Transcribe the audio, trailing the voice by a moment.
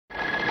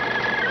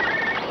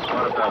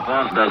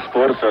porta-voz das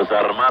Forças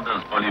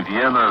Armadas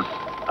Bolivianas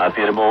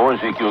afirmou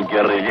hoje que o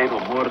guerrilheiro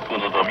morto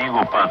no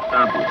domingo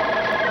passado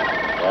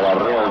era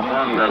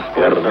realmente das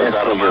Forças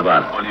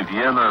Armadas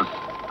Bolivianas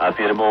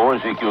afirmou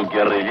hoje que o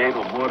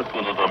guerrilheiro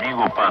morto no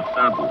domingo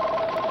passado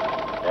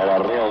era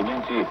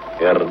realmente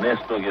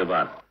Ernesto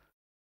Guevara.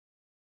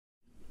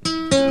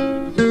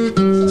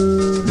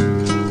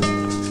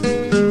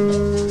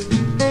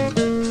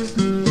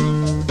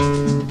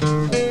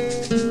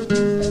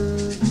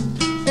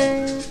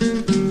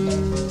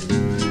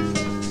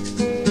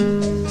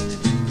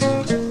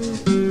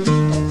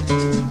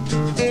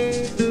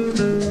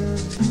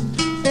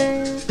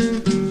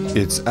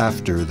 It's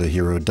after the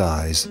hero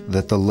dies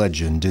that the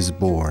legend is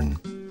born.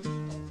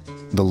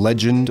 The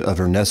legend of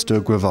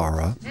Ernesto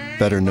Guevara,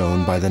 better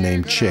known by the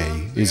name Che,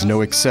 is no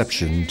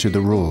exception to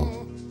the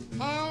rule.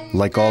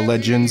 Like all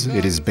legends,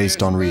 it is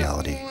based on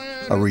reality,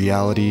 a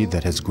reality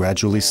that has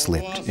gradually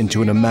slipped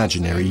into an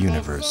imaginary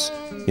universe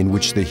in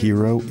which the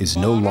hero is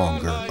no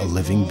longer a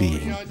living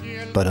being,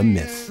 but a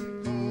myth.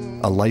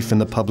 A life in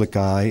the public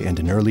eye and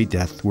an early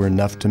death were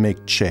enough to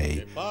make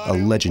Che a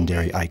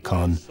legendary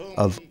icon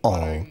of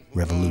all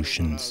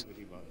revolutions.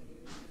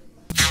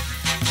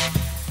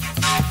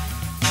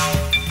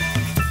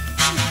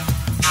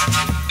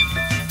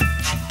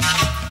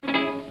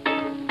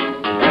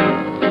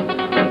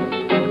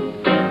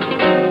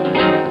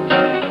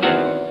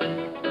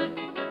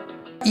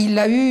 Il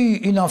a eu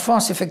une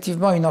enfance,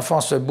 effectivement, une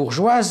enfance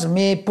bourgeoise,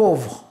 mais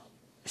pauvre.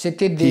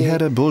 He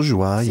had a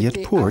bourgeois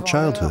yet poor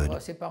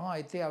childhood.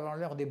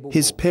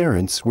 His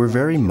parents were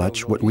very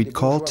much what we'd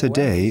call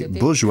today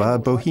bourgeois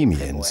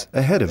bohemians,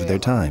 ahead of their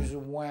time.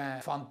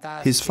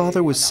 His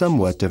father was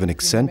somewhat of an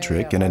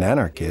eccentric and an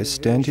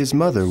anarchist, and his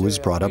mother was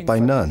brought up by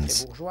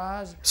nuns.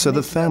 So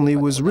the family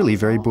was really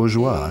very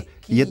bourgeois,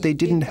 yet they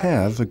didn't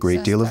have a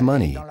great deal of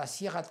money.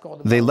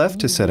 They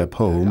left to set up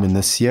home in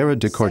the Sierra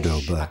de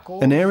Cordoba,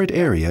 an arid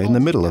area in the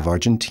middle of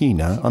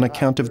Argentina, on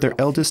account of their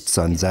eldest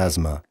son's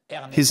asthma.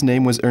 His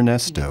name was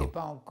Ernesto.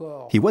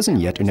 He wasn't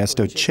yet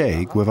Ernesto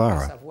Che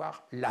Guevara.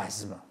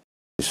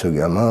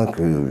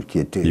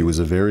 He was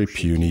a very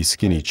puny,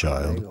 skinny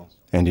child,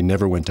 and he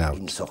never went out.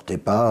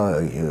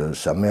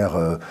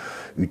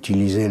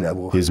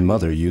 His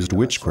mother used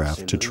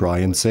witchcraft to try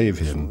and save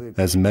him,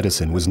 as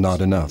medicine was not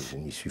enough.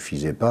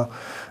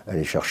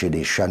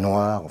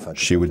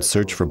 She would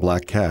search for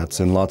black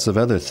cats and lots of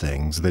other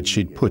things that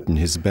she'd put in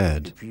his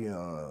bed.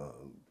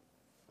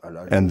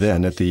 And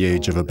then, at the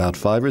age of about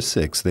 5 or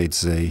 6, they'd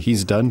say,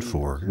 "He's done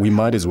for. We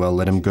might as well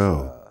let him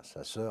go."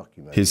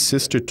 His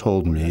sister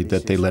told me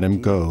that they let him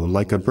go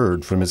like a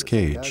bird from his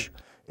cage.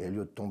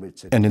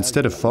 And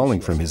instead of falling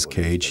from his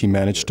cage, he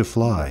managed to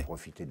fly.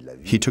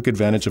 He took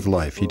advantage of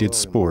life. He did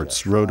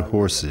sports, rode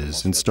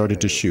horses, and started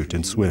to shoot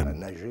and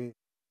swim.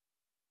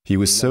 He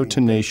was so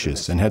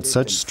tenacious and had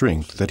such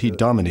strength that he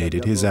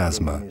dominated his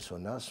asthma.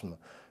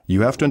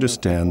 You have to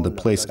understand the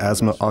place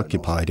asthma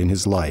occupied in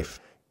his life.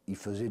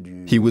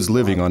 He was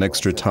living on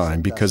extra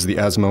time because the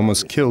asthma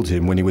almost killed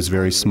him when he was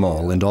very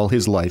small, and all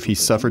his life he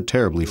suffered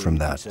terribly from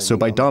that. So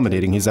by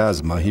dominating his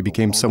asthma, he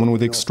became someone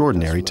with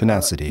extraordinary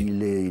tenacity.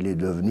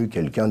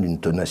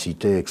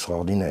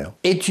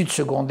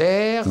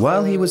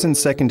 While he was in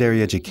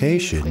secondary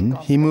education,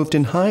 he moved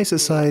in high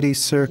society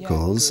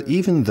circles,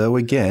 even though,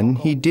 again,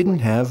 he didn't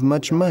have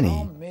much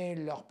money.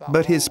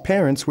 But his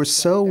parents were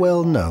so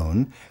well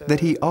known that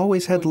he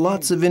always had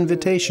lots of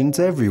invitations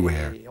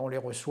everywhere.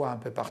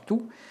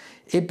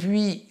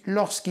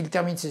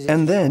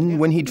 And then,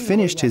 when he'd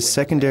finished his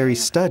secondary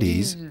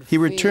studies, he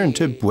returned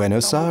to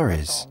Buenos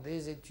Aires,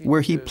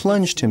 where he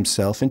plunged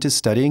himself into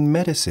studying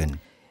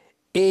medicine.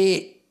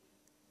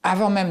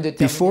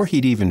 Before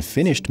he'd even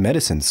finished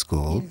medicine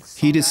school,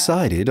 he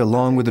decided,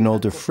 along with an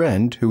older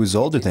friend who was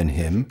older than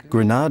him,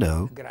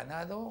 Granado,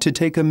 to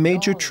take a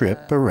major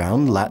trip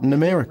around Latin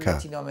America.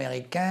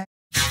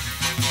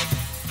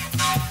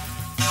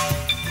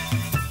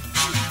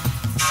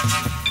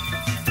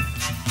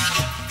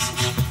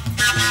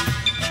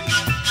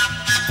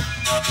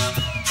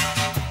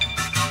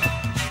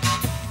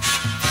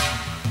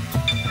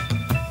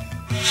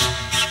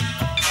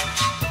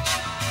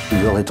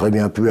 They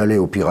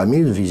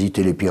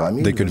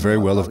could very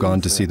well have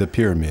gone to see the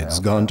pyramids,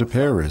 gone to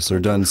Paris, or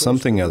done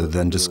something other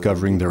than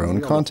discovering their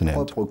own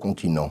continent.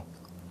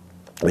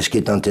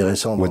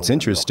 What's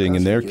interesting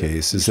in their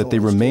case is that they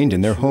remained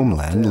in their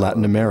homeland,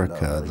 Latin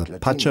America, the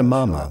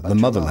Pachamama, the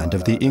motherland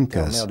of the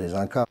Incas.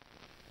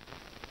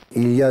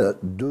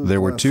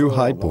 There were 2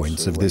 high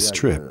points of this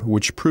trip,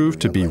 which proved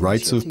to be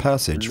rites of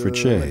passage for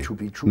Che.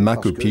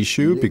 Machu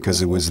Picchu,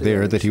 because it was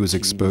there that he was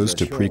exposed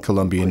to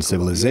pre-Columbian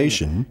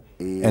civilization,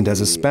 and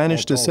as a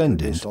Spanish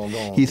descendant,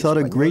 he thought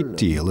a great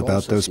deal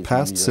about those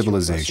past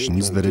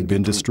civilizations that had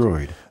been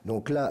destroyed.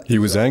 He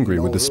was angry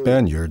with the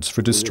Spaniards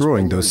for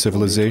destroying those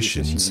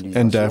civilizations,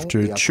 and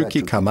after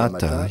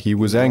Chuquicamata, he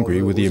was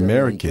angry with the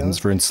Americans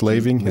for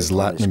enslaving his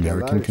Latin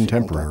American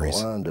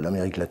contemporaries.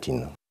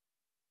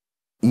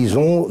 Ils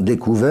ont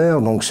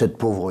découvert donc cette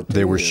pauvreté.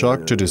 They were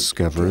shocked to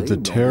discover the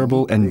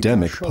terrible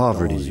endemic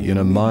poverty in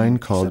a mine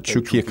called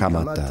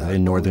Chuquicamata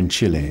in northern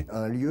Chile,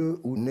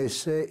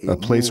 a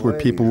place where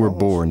people were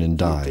born and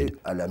died,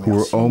 who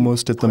were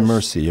almost at the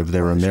mercy of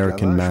their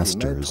American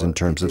masters in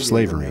terms of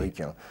slavery.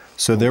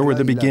 So there were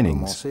the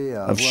beginnings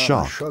of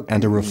shock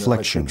and a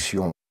reflection.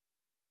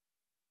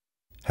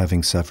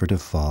 Having suffered a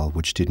fall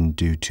which didn't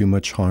do too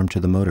much harm to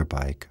the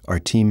motorbike, our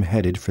team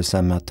headed for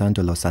San Martin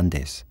de los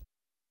Andes.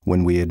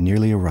 When we had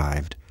nearly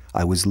arrived,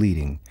 I was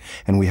leading,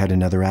 and we had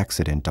another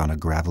accident on a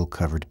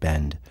gravel-covered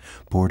bend,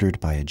 bordered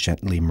by a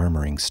gently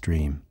murmuring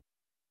stream.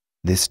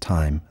 This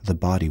time, the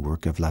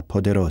bodywork of La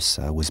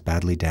Poderosa was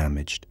badly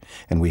damaged,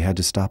 and we had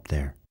to stop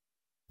there.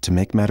 To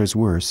make matters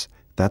worse,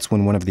 that's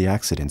when one of the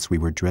accidents we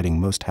were dreading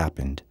most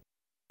happened,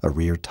 a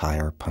rear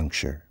tire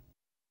puncture.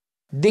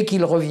 Dès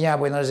qu'il revient à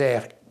Buenos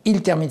Aires,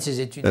 il termine ses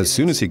études. As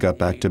soon as he got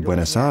back to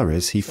Buenos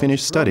Aires, he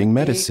finished studying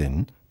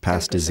medicine,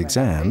 passed his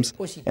exams,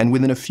 and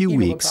within a few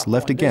weeks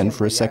left again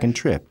for a second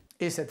trip.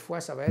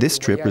 This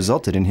trip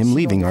resulted in him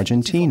leaving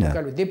Argentina.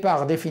 Le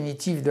départ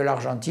définitif de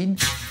l'Argentine.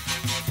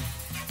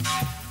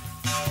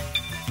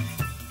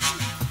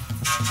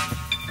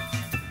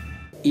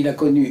 Il a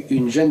connu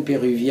une jeune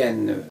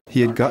péruvienne.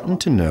 He had gotten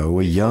to know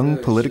a young,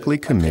 politically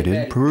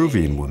committed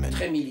Peruvian woman.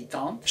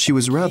 She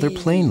was rather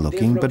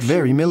plain-looking, but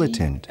very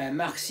militant.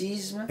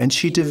 And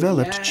she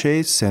developed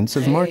Che's sense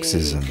of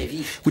Marxism,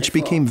 which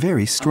became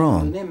very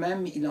strong.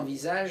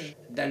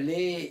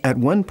 At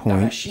one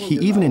point, he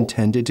even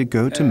intended to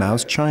go to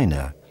Mao's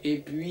China,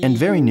 and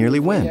very nearly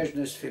went.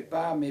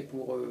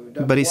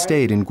 But he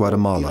stayed in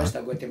Guatemala,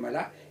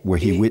 where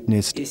he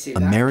witnessed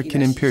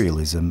American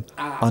imperialism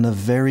on a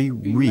very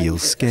real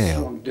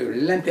scale.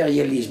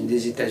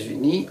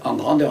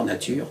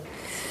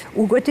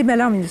 In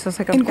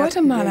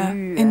Guatemala,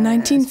 in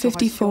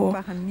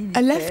 1954,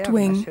 a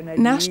left-wing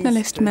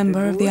nationalist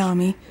member of the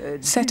army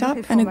set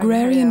up an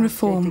agrarian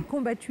reform,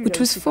 which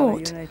was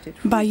fought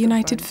by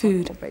United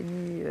Food,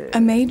 a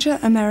major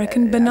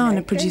American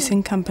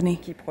banana-producing company.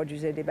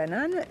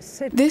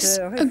 This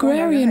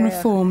agrarian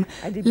reform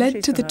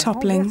led to the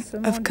toppling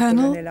of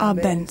Colonel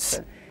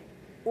Arbenz,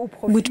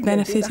 which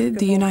benefited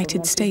the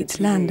United States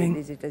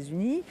landing.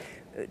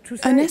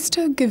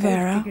 Ernesto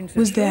Guevara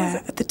was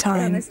there at the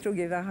time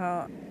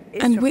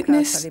and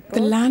witnessed the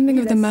landing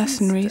of the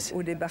mercenaries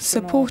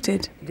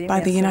supported by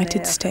the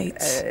United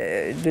States.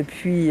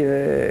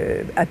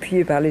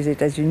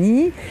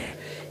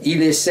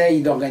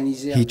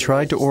 He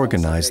tried to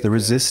organize the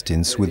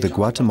resistance with the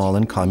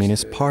Guatemalan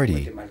Communist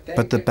Party,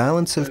 but the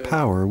balance of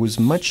power was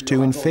much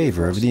too in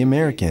favor of the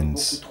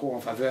Americans.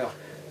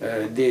 He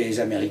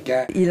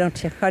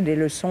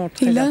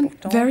learned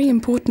very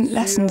important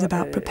lessons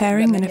about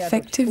preparing an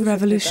effective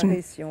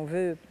revolution,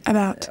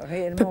 about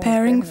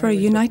preparing for a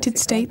United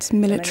States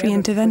military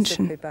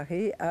intervention.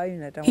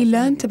 He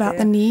learned about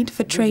the need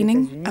for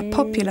training a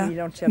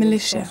popular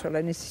militia.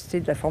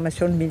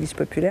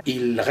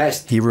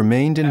 He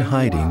remained in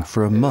hiding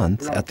for a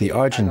month at the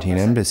Argentine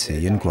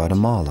embassy in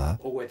Guatemala,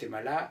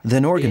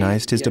 then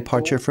organized his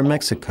departure for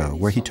Mexico,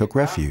 where he took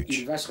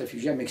refuge.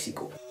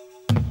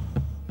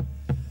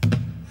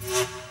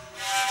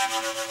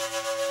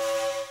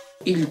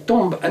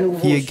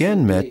 He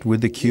again met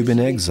with the Cuban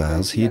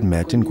exiles he had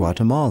met in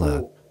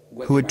Guatemala,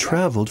 who had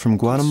traveled from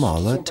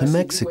Guatemala to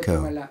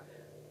Mexico.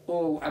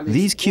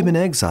 These Cuban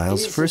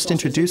exiles first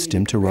introduced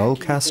him to Raúl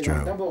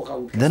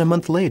Castro, then a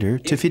month later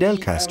to Fidel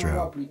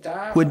Castro,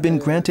 who had been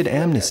granted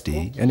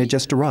amnesty and had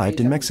just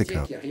arrived in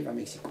Mexico.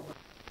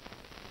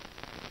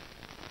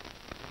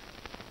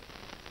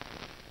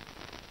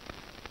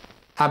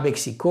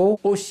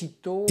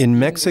 In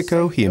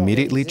Mexico, he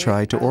immediately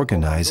tried to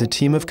organize a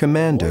team of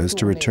commandos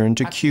to return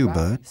to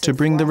Cuba to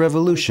bring the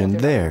revolution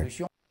there.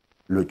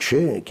 The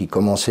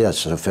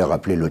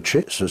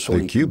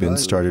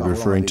Cubans started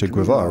referring to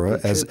Guevara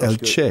as El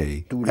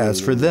Che, as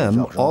for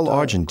them, all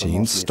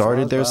Argentines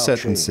started their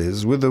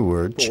sentences with the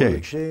word Che.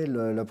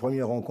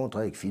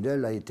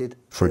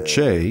 For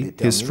Che,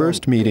 his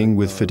first meeting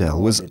with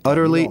Fidel was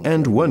utterly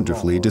and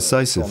wonderfully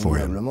decisive for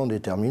him.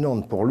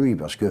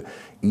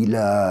 He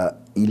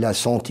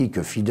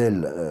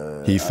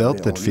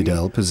felt that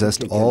Fidel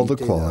possessed all the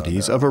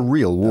qualities of a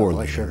real war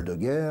leader,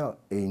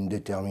 and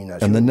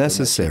the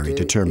necessary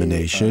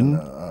determination,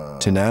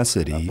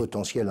 tenacity,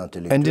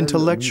 and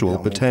intellectual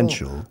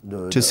potential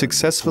to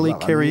successfully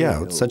carry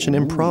out such an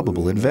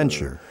improbable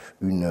adventure.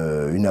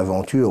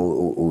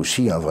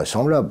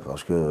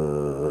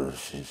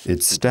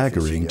 It's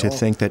staggering to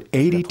think that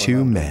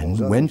 82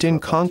 men went in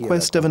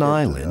conquest of an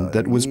island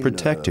that was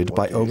protected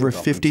by over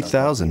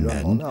 50,000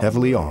 men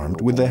heavily armed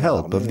with the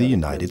help of the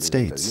United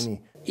States.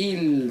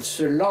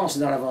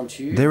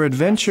 Their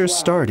adventure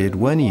started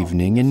one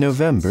evening in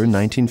November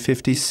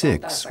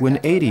 1956 when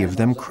 80 of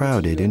them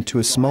crowded into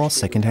a small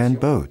second-hand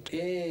boat.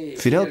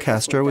 Fidel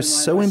Castro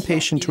was so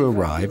impatient to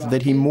arrive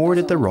that he moored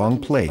at the wrong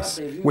place,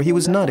 where he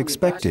was not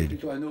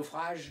expected.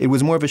 It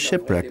was more of a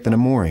shipwreck than a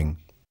mooring.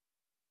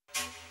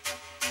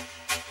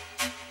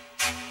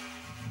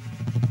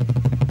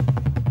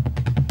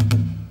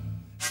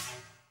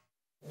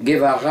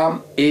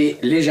 Guevara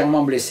est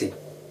légèrement blessé.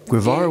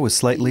 Guevara was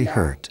slightly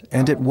hurt,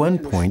 and at one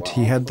point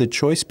he had the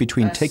choice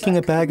between taking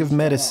a bag of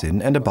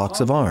medicine and a box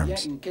of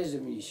arms.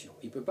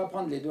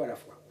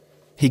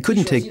 He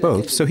couldn't take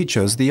both, so he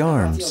chose the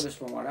arms.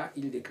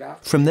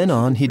 From then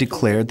on, he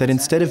declared that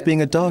instead of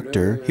being a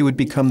doctor, he would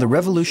become the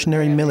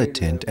revolutionary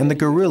militant and the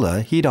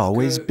guerrilla he'd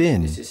always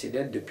been.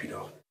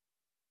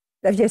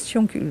 Batista's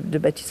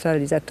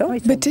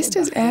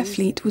air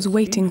fleet was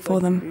waiting for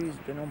them.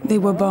 They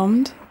were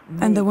bombed,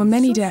 and there were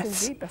many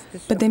deaths,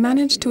 but they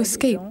managed to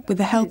escape with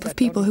the help of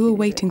people who were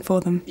waiting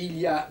for them.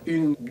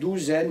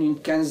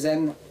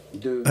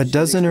 A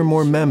dozen or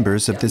more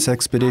members of this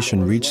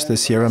expedition reached the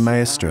Sierra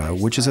Maestra,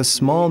 which is a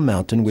small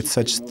mountain with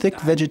such thick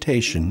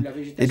vegetation,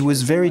 it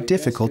was very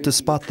difficult to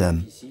spot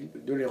them.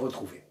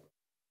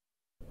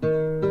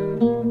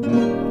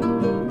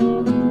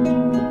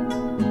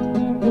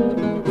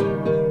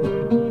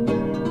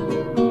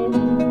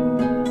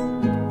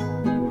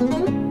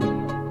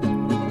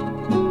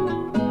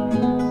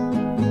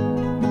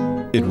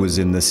 It was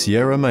in the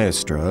Sierra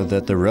Maestra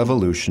that the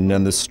revolution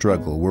and the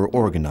struggle were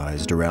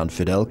organized around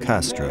Fidel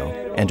Castro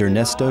and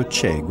Ernesto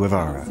Che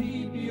Guevara.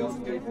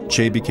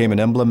 Che became an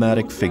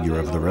emblematic figure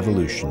of the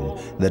revolution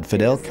that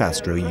Fidel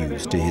Castro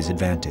used to his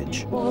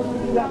advantage.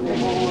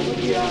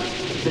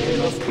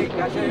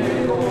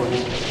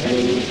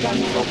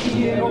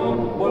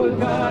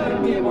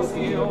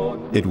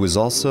 It was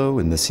also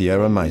in the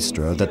Sierra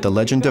Maestra that the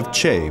legend of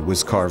Che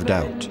was carved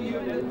out.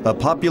 A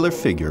popular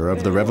figure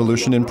of the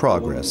revolution in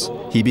progress,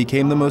 he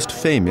became the most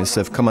famous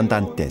of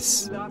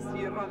commandantes.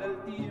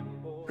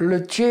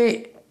 Le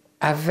Che,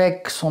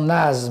 avec son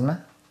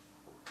asthme,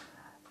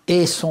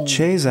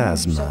 Che's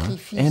asthma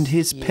and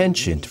his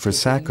penchant for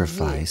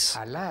sacrifice,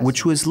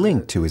 which was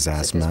linked to his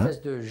asthma,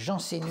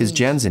 his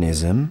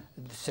Jansenism,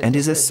 and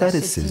his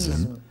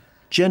asceticism,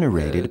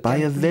 generated by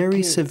a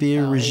very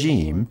severe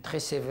regime,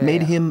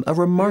 made him a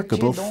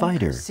remarkable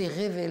fighter.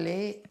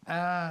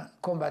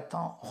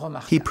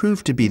 He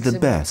proved to be the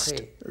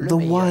best, the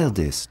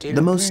wildest,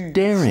 the most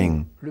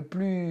daring.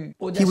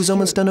 He was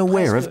almost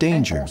unaware of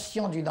danger.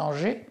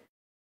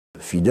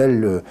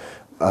 Fidel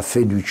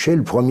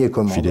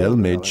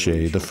made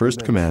Che the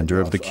first commander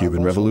of the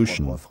Cuban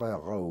Revolution.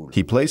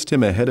 He placed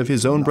him ahead of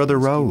his own brother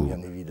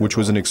Raúl, which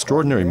was an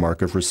extraordinary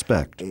mark of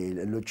respect.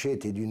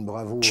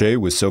 Che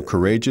was so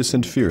courageous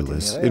and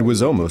fearless, it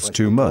was almost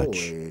too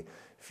much.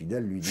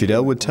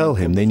 Fidel would tell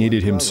him they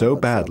needed him so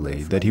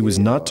badly that he was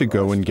not to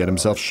go and get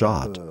himself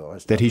shot,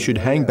 that he should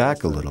hang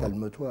back a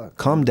little.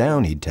 Calm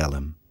down, he'd tell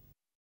him.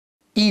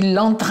 Il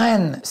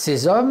entraîne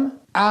ses hommes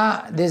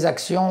à des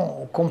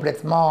actions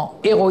complètement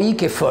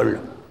héroïques et folles.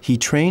 He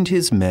trained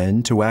his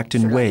men to act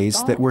in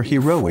ways that were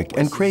heroic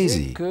and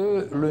crazy.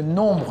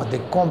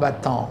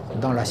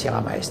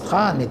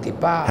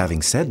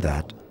 Having said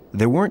that,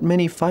 there weren't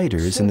many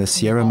fighters in the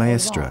Sierra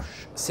Maestra.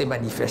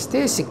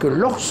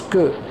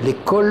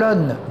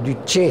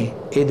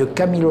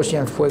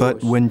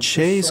 But when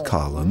Che's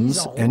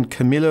columns and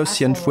Camilo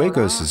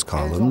Cienfuegos'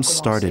 columns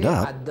started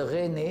up,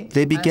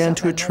 they began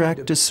to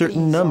attract a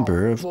certain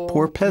number of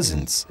poor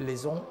peasants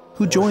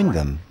who joined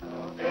them.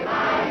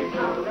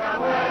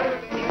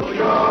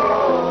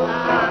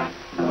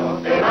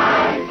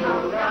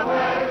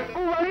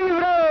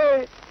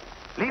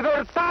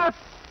 Libertad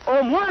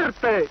o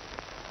muerte.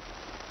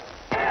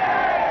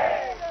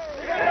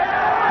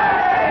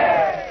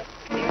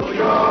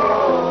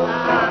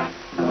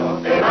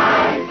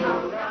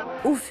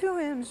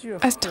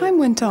 As time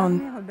went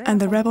on and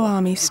the rebel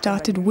army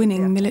started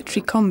winning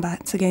military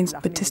combats against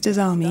Batista's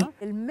army,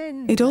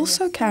 it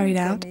also carried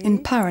out,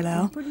 in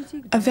parallel,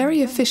 a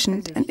very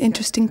efficient and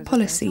interesting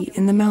policy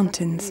in the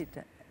mountains.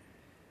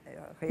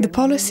 The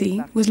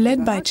policy was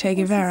led by Che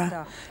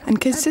Guevara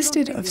and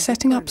consisted of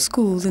setting up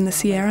schools in the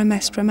Sierra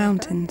Maestra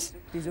mountains,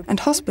 and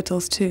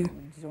hospitals too.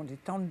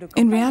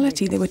 In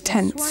reality, they were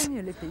tents,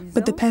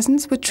 but the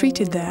peasants were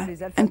treated there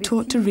and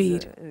taught to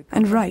read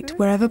and write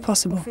wherever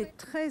possible.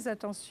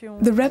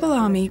 The rebel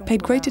army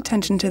paid great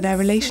attention to their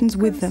relations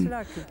with them.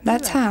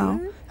 That's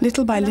how,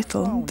 little by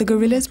little, the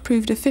guerrillas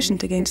proved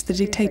efficient against the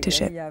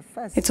dictatorship.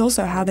 It's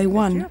also how they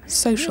won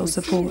social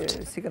support.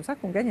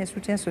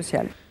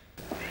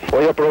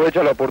 Hoy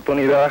aprovecho la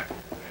oportunidad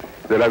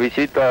de la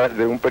visita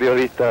de un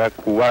periodista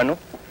cubano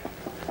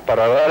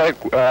para dar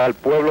al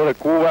pueblo de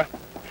Cuba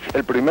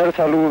el primer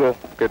saludo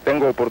que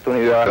tengo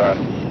oportunidad.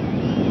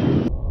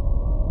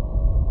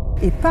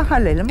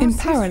 In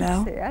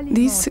parallel,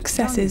 these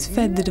successes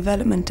fed the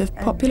development of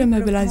popular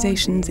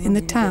mobilizations in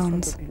the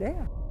towns.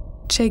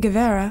 Che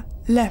Guevara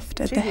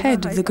left at the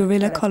head of the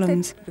guerrilla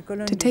columns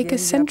to take a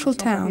central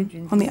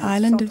town on the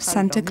island of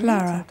Santa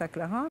Clara.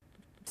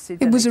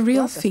 It was a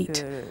real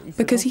feat,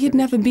 because he had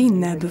never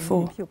been there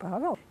before.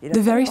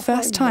 The very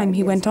first time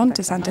he went on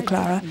to Santa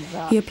Clara,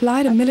 he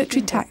applied a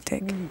military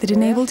tactic that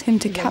enabled him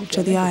to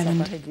capture the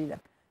island.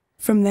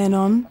 From then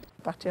on,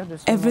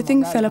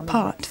 everything fell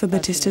apart for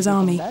Batista's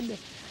army.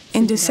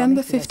 In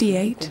December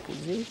 '58,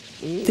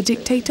 the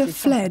dictator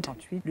fled,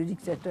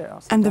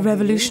 and the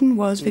revolution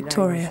was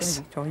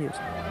victorious.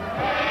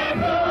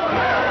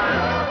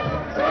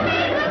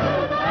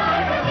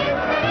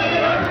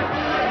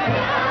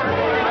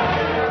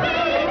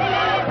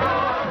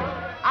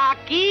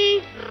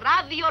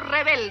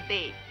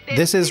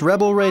 This is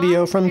Rebel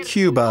Radio from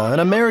Cuba, an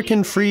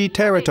American free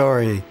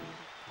territory.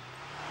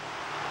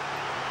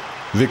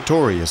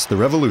 Victorious, the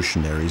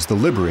revolutionaries, the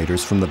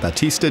liberators from the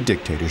Batista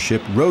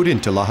dictatorship, rode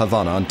into La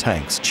Havana on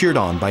tanks, cheered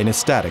on by an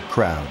ecstatic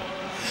crowd.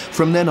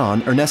 From then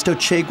on, Ernesto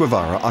Che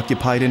Guevara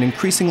occupied an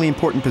increasingly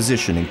important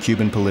position in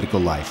Cuban political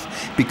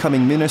life,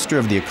 becoming Minister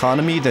of the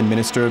Economy, then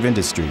Minister of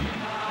Industry.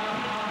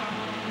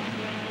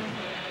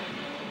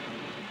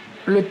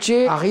 Le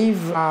Che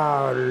arrive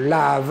à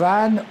La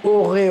Havane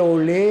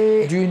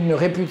auréolé d'une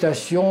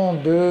réputation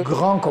de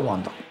grand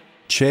commandant.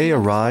 Che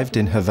arrived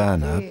in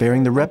Havana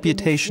bearing the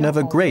reputation of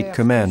a great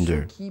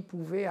commander.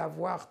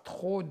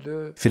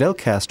 Fidel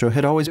Castro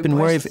had always been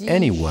wary of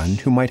anyone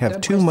who might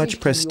have too much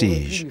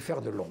prestige,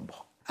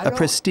 a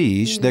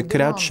prestige that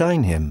could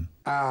outshine him.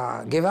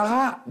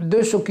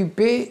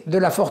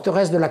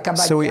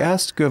 So he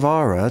asked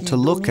Guevara to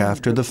look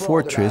after the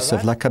fortress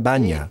of La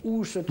Cabaña,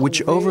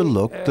 which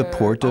overlooked the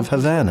port of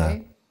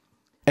Havana,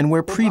 and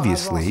where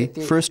previously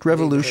first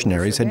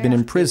revolutionaries had been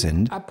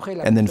imprisoned,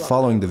 and then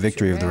following the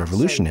victory of the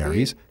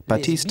revolutionaries,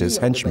 Batista's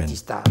henchmen.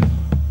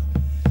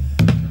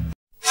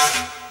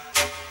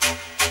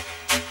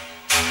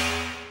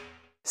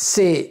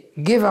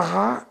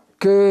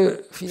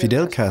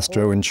 Fidel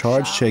Castro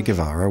charged Che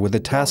Guevara with the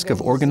task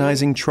of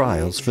organizing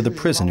trials for the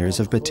prisoners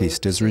of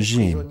Batista's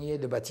regime.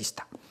 It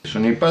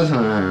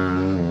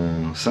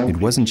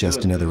wasn't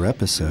just another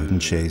episode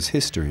in Che's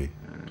history.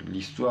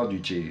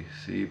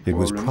 It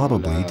was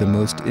probably the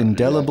most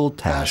indelible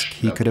task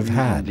he could have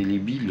had.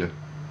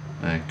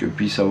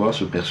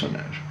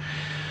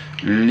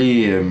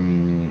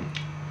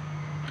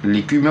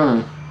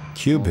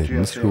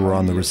 Cubans who were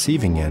on the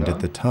receiving end at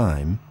the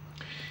time,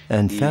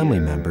 and family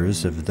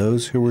members of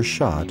those who were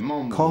shot,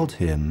 called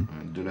him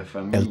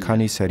El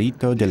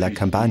Carnicerito de la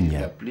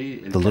Cabaña,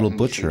 the little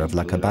butcher of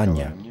La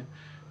Cabaña.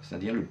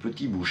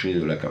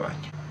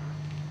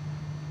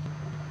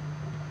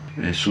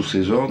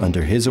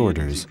 Under his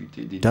orders,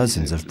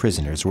 dozens of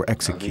prisoners were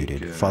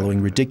executed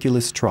following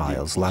ridiculous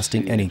trials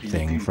lasting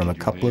anything from a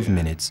couple of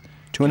minutes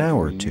to an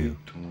hour or two.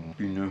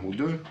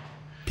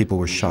 People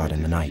were shot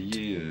in the night.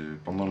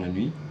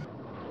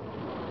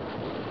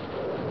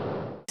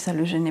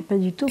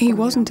 He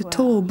wasn't at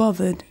all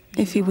bothered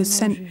if he was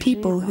sent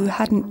people who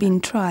hadn't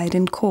been tried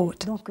in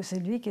court.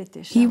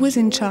 He was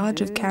in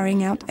charge of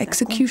carrying out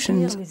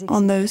executions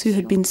on those who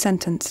had been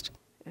sentenced.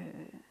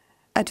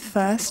 At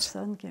first,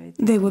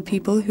 they were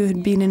people who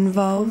had been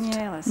involved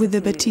with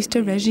the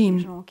Batista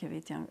regime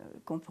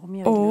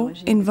or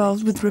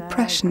involved with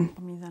repression,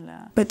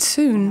 but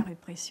soon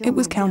it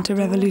was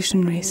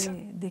counter-revolutionaries.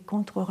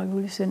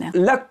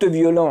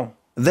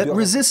 That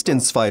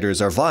resistance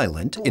fighters are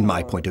violent, in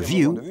my point of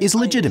view, is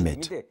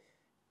legitimate.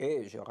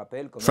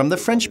 From the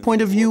French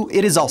point of view,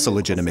 it is also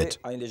legitimate,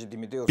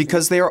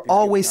 because they are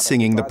always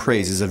singing the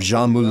praises of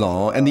Jean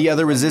Moulin and the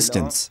other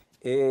resistance.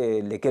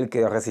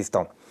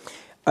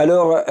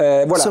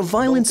 So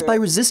violence by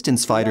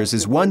resistance fighters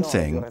is one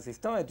thing,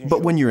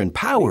 but when you're in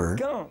power,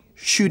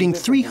 shooting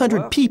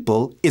 300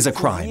 people is a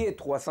crime.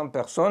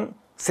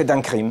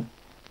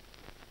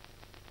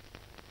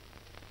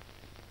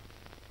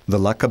 The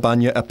La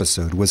Cabaña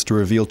episode was to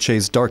reveal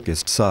Che's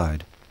darkest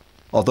side.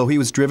 Although he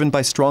was driven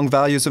by strong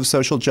values of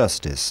social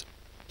justice,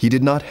 he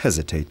did not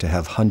hesitate to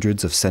have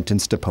hundreds of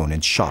sentenced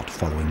opponents shot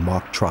following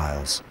mock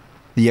trials.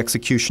 The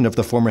execution of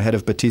the former head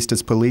of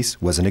Batista's police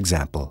was an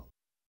example.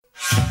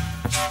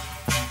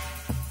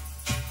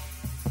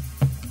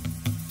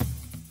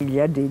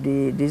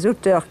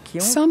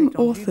 Some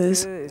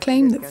authors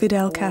claim that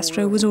Fidel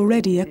Castro was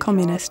already a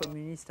communist,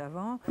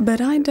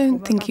 but I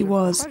don't think he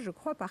was.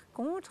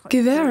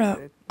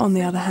 Guevara, on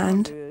the other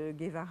hand,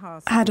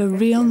 had a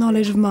real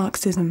knowledge of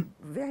Marxism,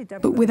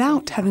 but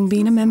without having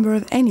been a member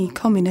of any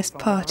communist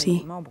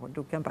party.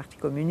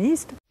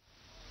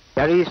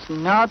 There is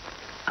not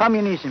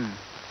communism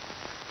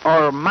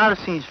or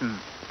Marxism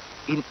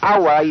in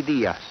our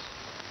ideas.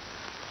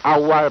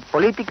 Our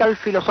political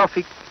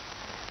philosophy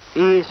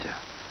is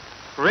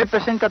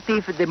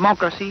representative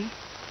democracy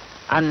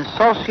and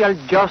social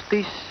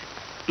justice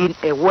in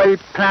a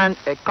well-planned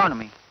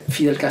economy.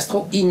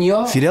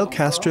 Fidel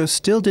Castro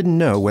still didn't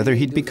know whether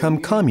he'd become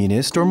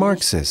communist or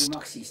Marxist.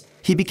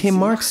 He became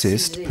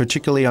Marxist,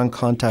 particularly on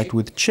contact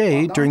with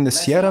Che during the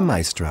Sierra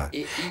Maestra,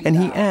 and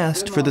he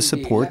asked for the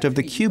support of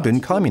the Cuban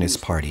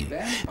Communist Party,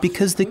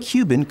 because the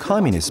Cuban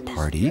Communist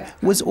Party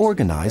was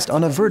organized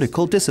on a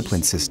vertical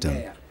discipline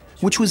system,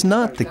 which was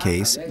not the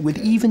case with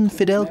even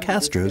Fidel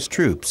Castro's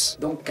troops.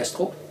 From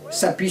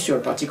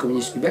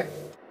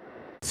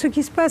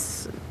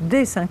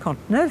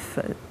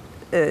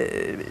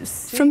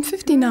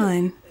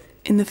 '59,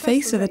 in the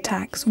face of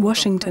attacks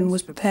Washington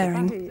was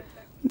preparing,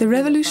 The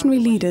revolutionary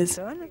leaders,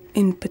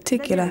 in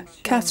particular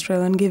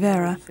Castro and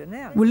Guevara,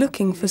 were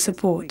looking for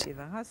support.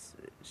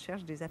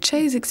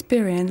 Che's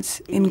experience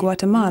in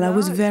Guatemala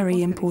was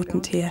very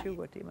important here.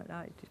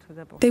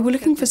 They were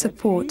looking for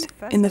support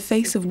in the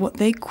face of what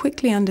they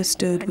quickly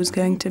understood was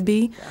going to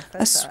be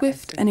a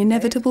swift and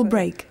inevitable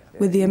break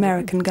with the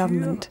American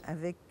government.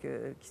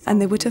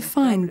 And they were to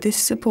find this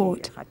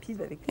support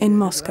in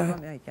Moscow.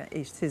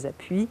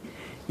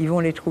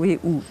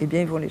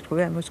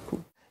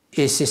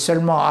 It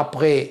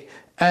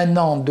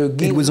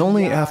was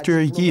only after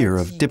a year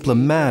of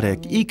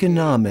diplomatic,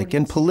 economic,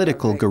 and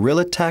political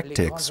guerrilla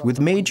tactics with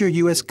major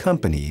U.S.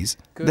 companies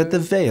that the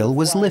veil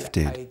was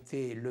lifted,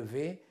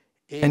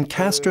 and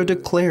Castro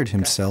declared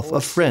himself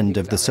a friend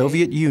of the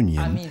Soviet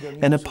Union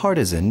and a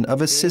partisan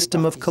of a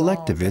system of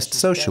collectivist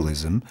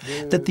socialism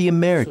that the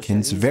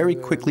Americans very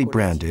quickly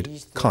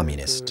branded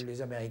communist.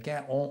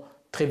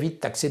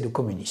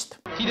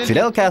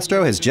 Fidel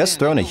Castro has just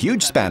thrown a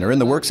huge spanner in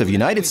the works of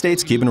United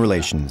States-Cuban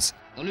relations.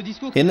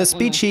 In the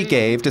speech he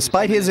gave,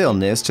 despite his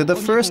illness, to the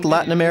first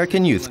Latin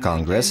American Youth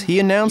Congress, he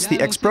announced the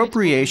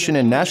expropriation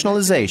and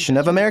nationalization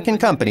of American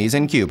companies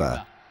in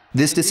Cuba.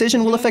 This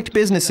decision will affect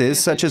businesses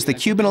such as the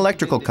Cuban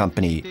Electrical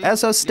Company,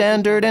 ESO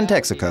Standard, and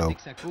Texaco,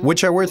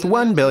 which are worth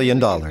 $1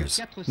 billion.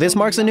 This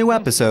marks a new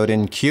episode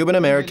in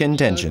Cuban-American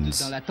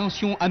tensions.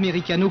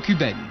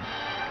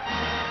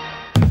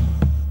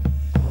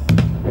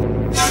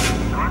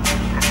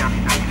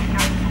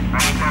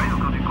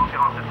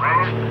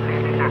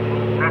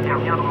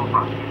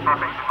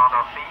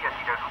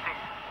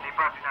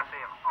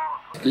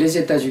 The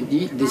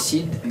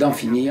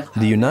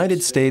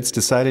United States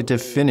decided to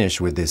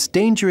finish with this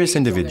dangerous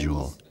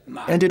individual,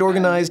 and it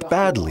organized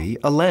badly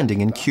a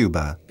landing in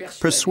Cuba,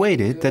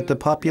 persuaded that the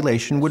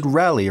population would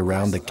rally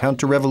around the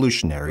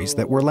counter-revolutionaries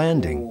that were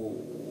landing.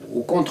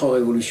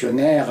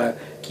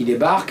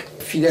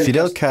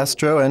 Fidel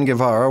Castro and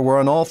Guevara were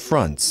on all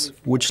fronts,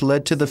 which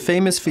led to the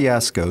famous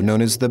fiasco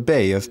known as the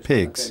Bay of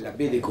Pigs.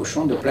 The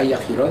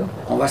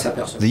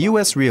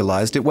U.S.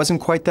 realized it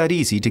wasn't quite that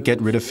easy to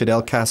get rid of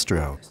Fidel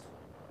Castro.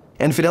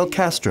 And Fidel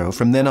Castro,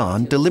 from then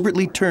on,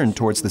 deliberately turned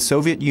towards the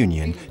Soviet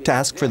Union to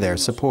ask for their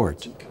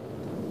support.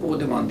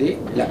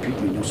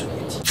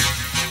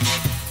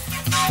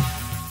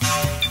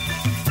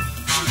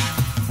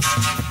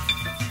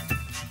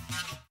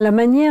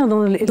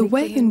 The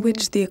way in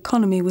which the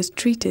economy was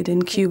treated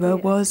in Cuba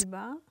was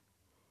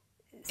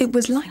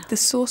like the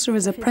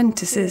sorcerer's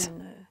apprentices.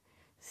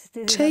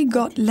 Che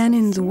got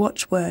Lenin's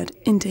watchword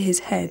into his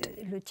head,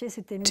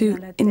 to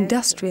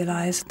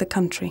industrialize the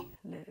country.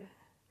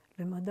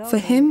 For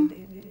him,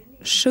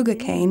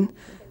 sugarcane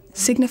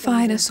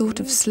signified a sort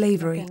of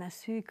slavery,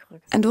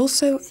 and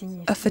also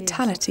a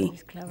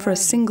fatality for a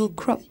single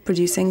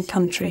crop-producing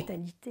country.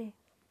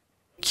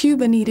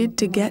 Cuba needed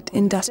to get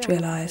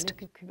industrialized,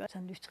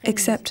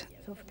 except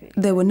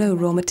there were no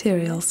raw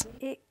materials.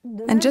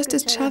 And just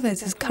as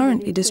Chavez is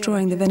currently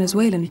destroying the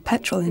Venezuelan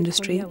petrol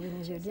industry,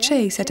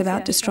 Che set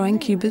about destroying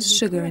Cuba's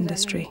sugar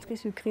industry.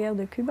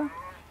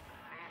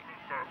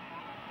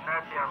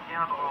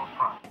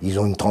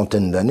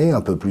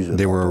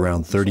 They were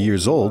around 30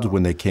 years old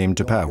when they came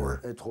to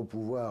power.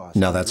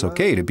 Now that's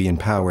okay to be in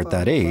power at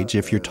that age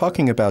if you're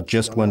talking about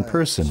just one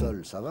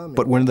person.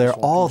 But when they're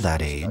all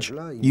that age,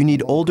 you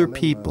need older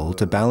people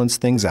to balance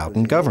things out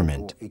in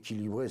government.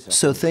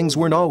 So things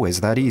weren't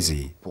always that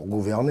easy.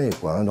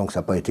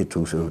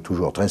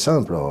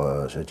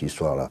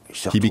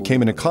 He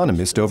became an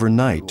economist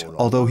overnight,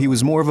 although he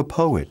was more of a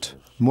poet,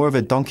 more of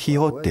a Don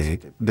Quixote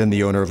than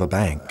the owner of a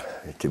bank.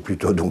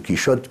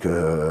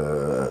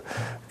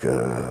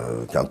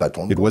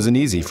 It wasn't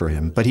easy for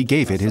him, but he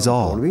gave it his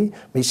all.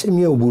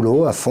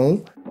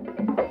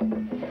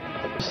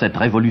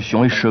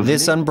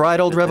 This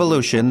unbridled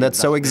revolution that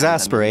so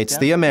exasperates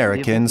the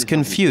Americans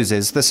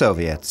confuses the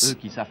Soviets.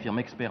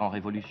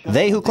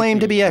 They who claim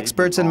to be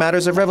experts in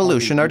matters of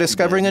revolution are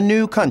discovering a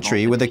new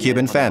country with a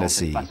Cuban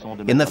fantasy,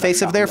 in the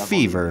face of their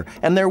fever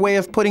and their way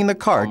of putting the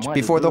cart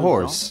before the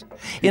horse.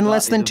 In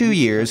less than 2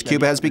 years,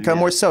 Cuba has become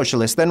more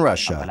socialist than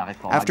Russia.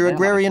 After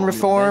agrarian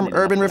reform,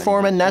 urban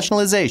reform, and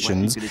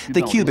nationalizations,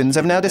 the Cubans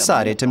have now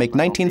decided to make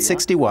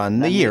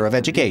 1961 the year of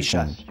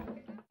education.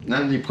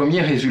 One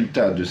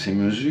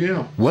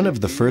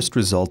of the first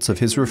results of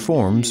his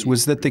reforms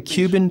was that the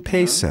Cuban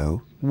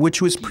peso,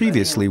 which was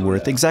previously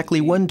worth exactly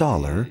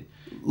 $1,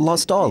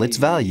 lost all its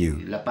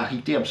value.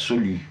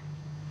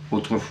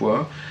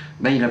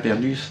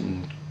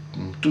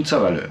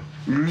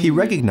 He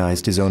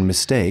recognized his own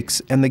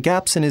mistakes and the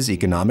gaps in his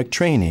economic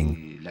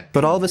training.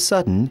 But all of a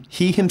sudden,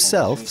 he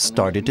himself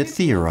started to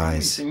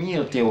theorize. He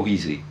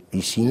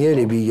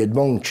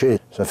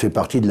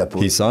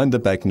signed the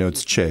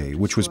banknotes Che,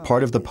 which was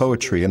part of the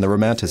poetry and the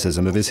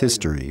romanticism of his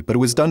history, but it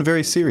was done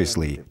very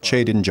seriously.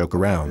 Che didn't joke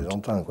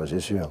around.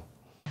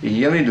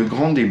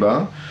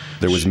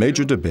 There was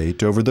major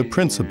debate over the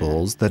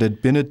principles that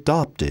had been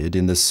adopted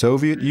in the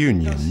Soviet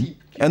Union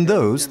and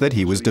those that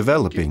he was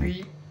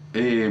developing.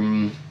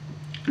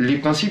 The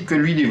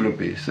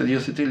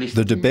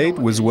debate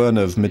was one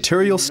of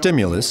material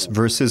stimulus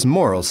versus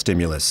moral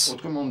stimulus.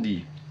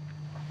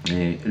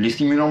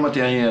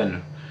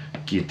 The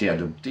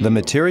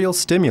material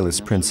stimulus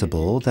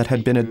principle that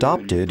had been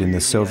adopted in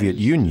the Soviet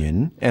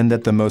Union and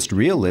that the most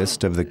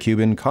realist of the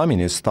Cuban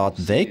communists thought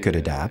they could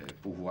adapt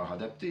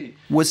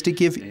was to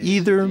give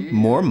either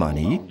more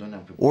money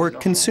or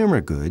consumer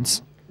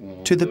goods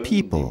to the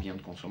people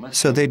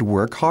so they'd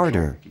work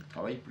harder.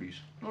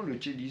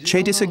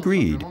 Che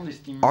disagreed,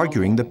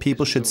 arguing that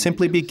people should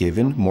simply be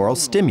given moral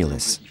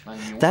stimulus.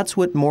 That's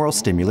what moral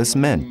stimulus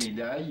meant.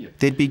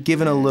 They'd be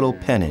given a little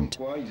pennant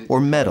or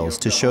medals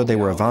to show they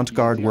were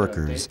avant-garde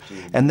workers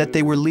and that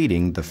they were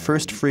leading the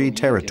first free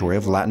territory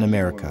of Latin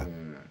America.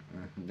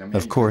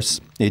 Of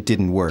course, it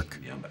didn't work.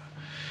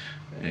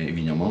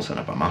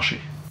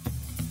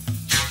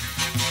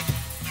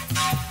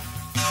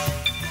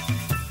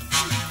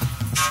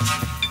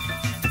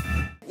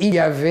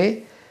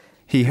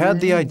 He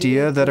had the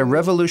idea that a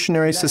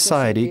revolutionary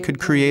society could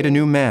create a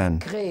new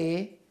man.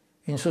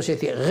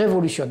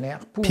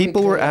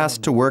 People were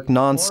asked to work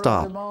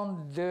non-stop.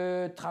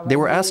 They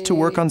were asked to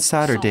work on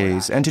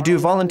Saturdays and to do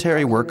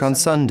voluntary work on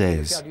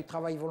Sundays.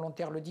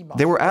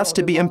 They were asked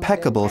to be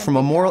impeccable from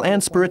a moral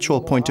and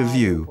spiritual point of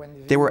view.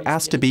 They were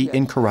asked to be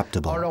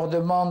incorruptible.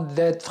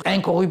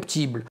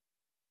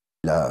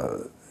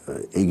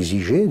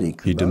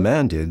 He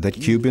demanded that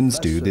Cubans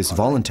do this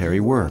voluntary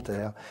work.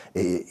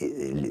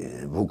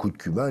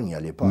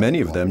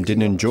 Many of them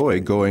didn't enjoy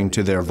going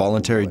to their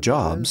voluntary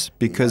jobs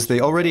because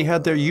they already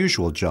had their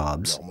usual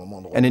jobs,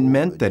 and it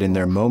meant that in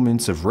their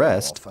moments of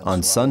rest,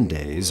 on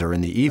Sundays or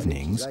in the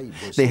evenings,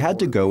 they had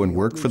to go and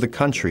work for the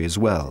country as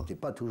well.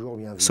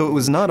 So it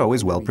was not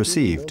always well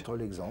perceived.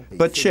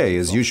 But Che,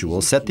 as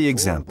usual, set the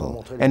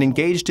example and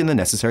engaged in the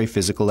necessary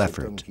physical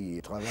effort.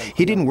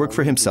 He didn't work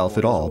for himself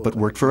at all, but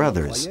worked for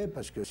others.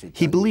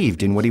 He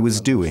believed in what he was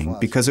doing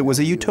because it was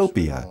a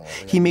utopia.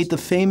 He made the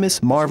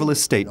famous,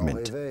 marvelous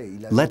statement,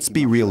 "Let's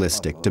be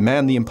realistic,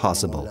 demand the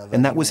impossible,"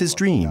 and that was his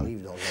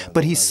dream.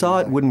 But he saw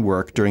it wouldn't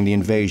work during the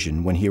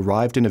invasion when he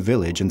arrived in a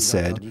village and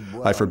said,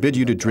 "I forbid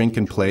you to drink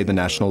and play the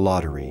national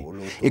lottery."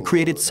 It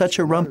created such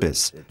a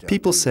rumpus.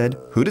 People said,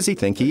 "Who does he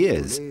think he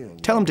is?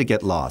 Tell him to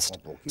get lost."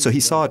 So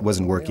he saw it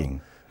wasn't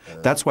working.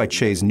 That's why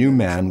Che's new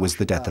man was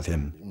the death of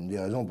him.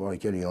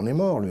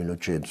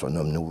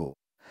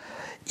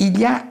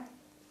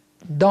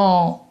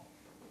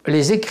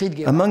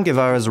 Among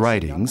Guevara's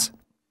writings,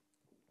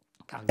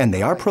 and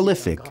they are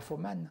prolific,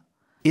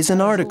 is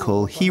an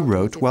article he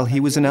wrote while he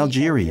was in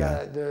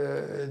Algeria.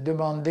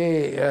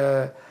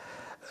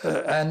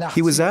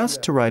 He was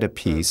asked to write a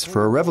piece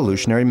for a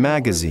revolutionary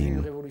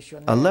magazine,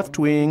 a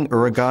left-wing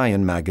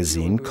Uruguayan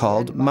magazine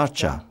called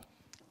Marcha.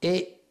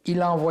 The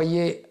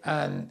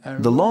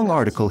long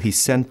article he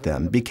sent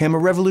them became a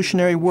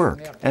revolutionary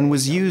work and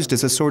was used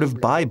as a sort of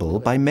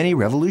Bible by many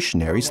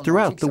revolutionaries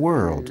throughout the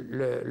world.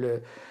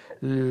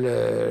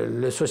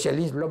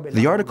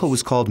 The article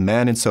was called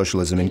Man and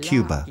Socialism in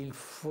Cuba.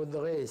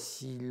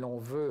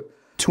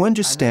 To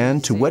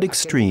understand to what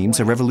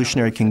extremes a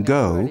revolutionary can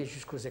go,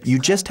 you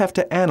just have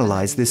to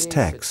analyze this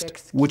text,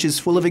 which is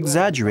full of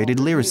exaggerated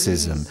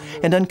lyricism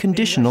and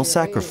unconditional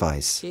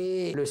sacrifice.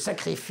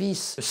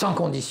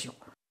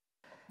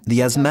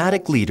 The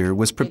asthmatic leader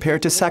was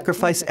prepared to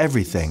sacrifice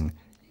everything,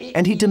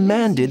 and he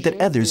demanded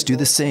that others do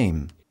the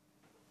same.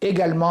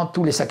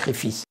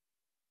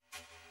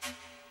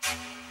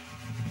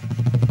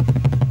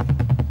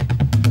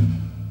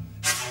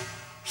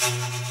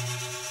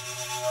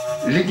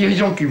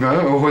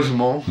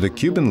 The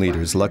Cuban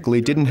leaders,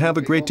 luckily, didn't have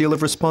a great deal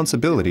of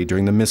responsibility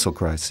during the missile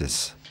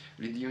crisis.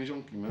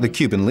 The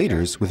Cuban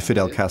leaders, with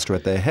Fidel Castro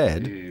at their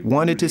head,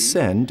 wanted to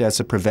send, as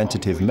a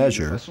preventative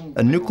measure,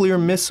 a nuclear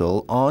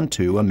missile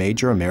onto a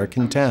major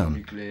American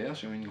town.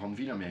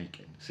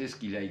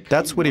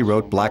 That's what he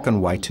wrote black on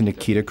white to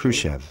Nikita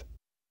Khrushchev.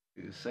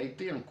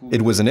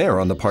 It was an error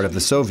on the part of the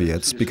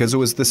Soviets because it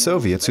was the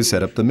Soviets who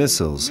set up the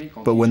missiles.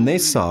 But when they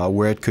saw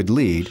where it could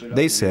lead,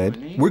 they said,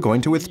 "We're going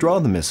to withdraw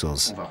the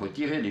missiles."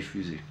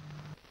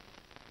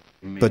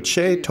 But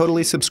Che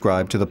totally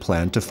subscribed to the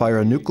plan to fire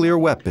a nuclear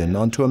weapon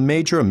onto a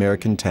major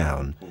American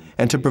town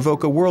and to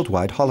provoke a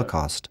worldwide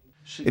Holocaust.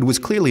 It was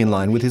clearly in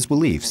line with his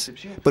beliefs,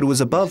 but it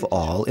was above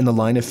all in the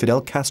line of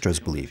Fidel Castro's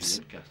beliefs.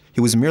 He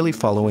was merely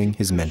following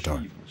his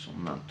mentor.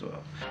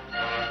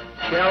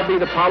 Shall be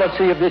the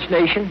policy of this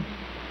nation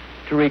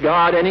to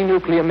regard any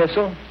nuclear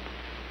missile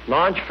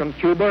launched from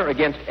Cuba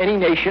against any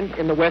nation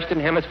in the Western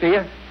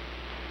Hemisphere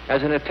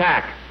as an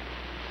attack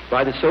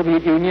by the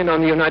Soviet Union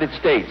on the United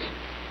States,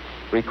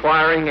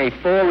 requiring a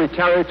full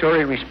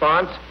retaliatory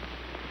response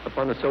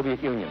upon the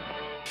Soviet Union.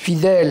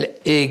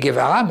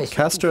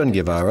 Castro and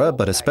Guevara,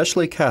 but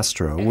especially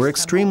Castro, were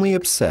extremely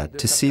upset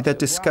to see that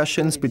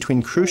discussions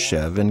between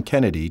Khrushchev and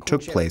Kennedy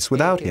took place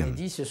without him.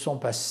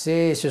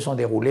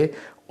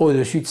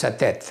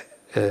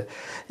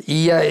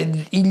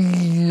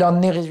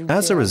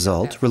 As a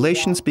result,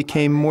 relations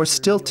became more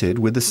stilted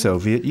with the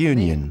Soviet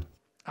Union.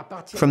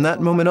 From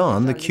that moment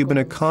on, the Cuban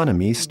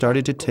economy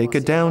started to take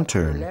a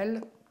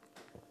downturn.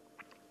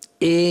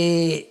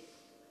 and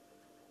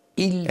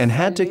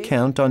had to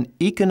count on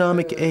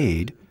economic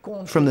aid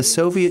from the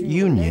Soviet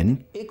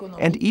Union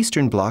and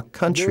Eastern Bloc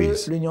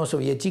countries. L'Union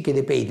soviétique et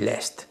des pays de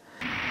l'Est.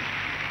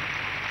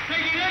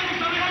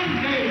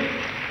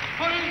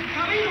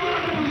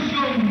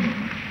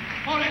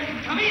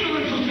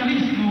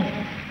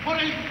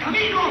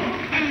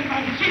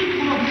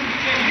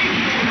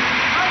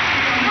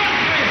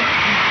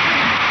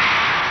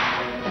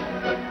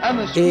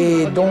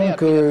 Et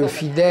donc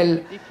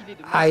Fidel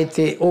a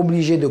été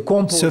obligé de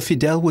composer. So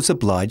Fidel was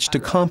obliged to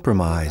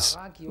compromise,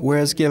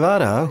 whereas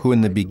Guevara, who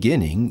in the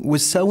beginning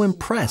was so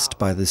impressed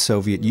by the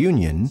Soviet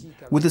Union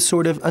with a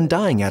sort of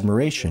undying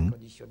admiration,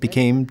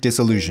 became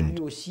disillusioned.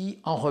 Lui aussi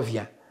en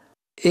revient.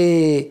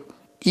 Et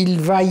il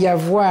va y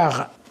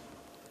avoir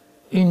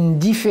une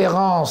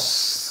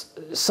différence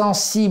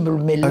sensible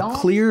mais A lente.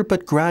 clear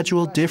but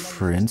gradual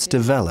difference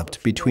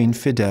developed between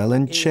Fidel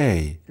and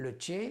Che,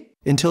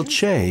 until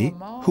Che,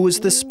 who was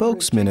the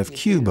spokesman of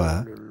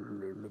Cuba,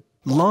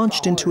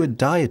 launched into a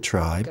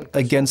diatribe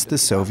against the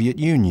Soviet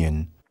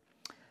Union,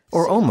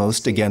 or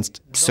almost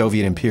against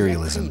Soviet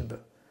imperialism.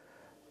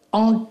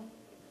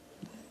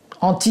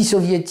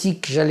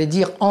 Anti-soviétique, j'allais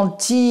dire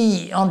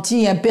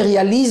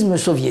anti-impérialisme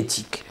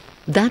soviétique.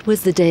 That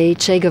was the day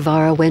Che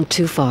Guevara went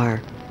too far.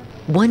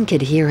 One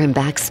could hear him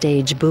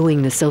backstage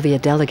booing the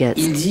Soviet delegates.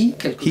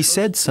 He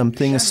said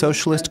something a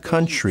socialist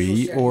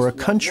country or a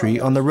country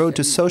on the road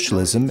to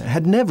socialism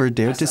had never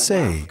dared to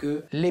say.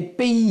 Les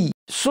pays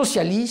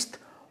socialistes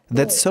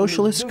That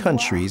socialist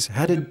countries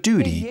had a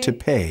duty to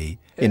pay,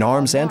 in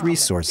arms and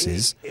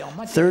resources,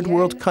 third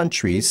world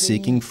countries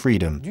seeking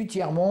freedom. du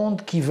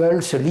tiers-monde qui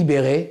veulent se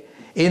libérer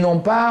et non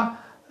pas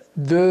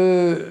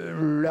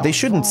de They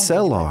shouldn't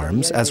sell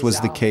arms, as was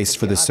the case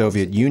for the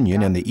Soviet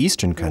Union and the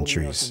Eastern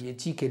countries.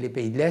 soviétiques et les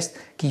pays de l'Est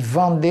qui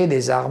vendaient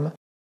des armes.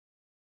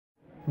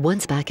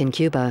 Once back in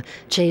Cuba,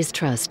 Che's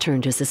trust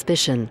turned to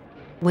suspicion.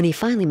 When he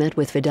finally met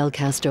with Fidel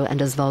Castro and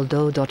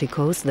Osvaldo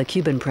Dorticos, the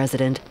Cuban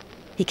president,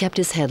 he kept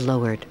his head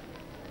lowered.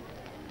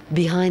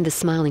 Behind the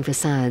smiling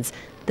facades,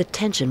 the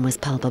tension was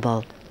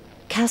palpable.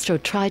 Castro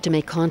tried to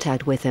make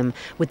contact with him,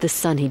 with the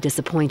son he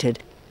disappointed,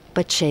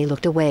 but Che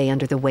looked away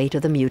under the weight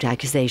of the mute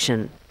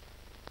accusation.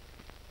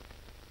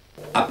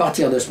 À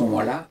partir de ce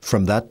moment-là,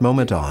 From that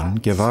moment on,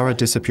 Guevara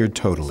disappeared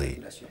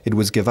totally. It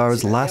was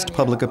Guevara's last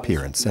public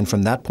appearance, and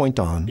from that point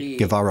on,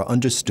 Guevara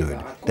understood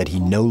that he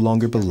no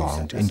longer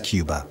belonged in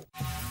Cuba.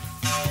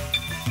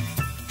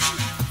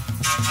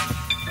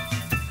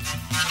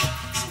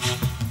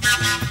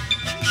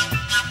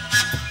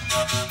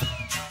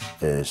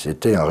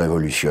 C'était un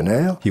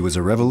révolutionnaire. He was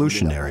a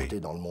revolutionary.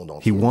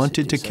 He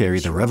wanted to carry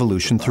the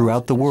revolution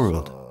throughout the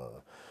world.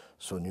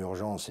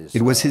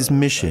 It was his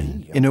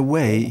mission, in a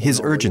way, his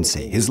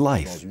urgency, his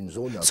life.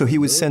 So he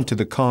was sent to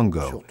the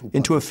Congo,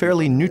 into a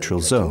fairly neutral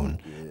zone,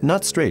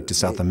 not straight to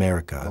South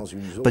America,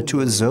 but to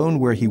a zone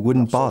where he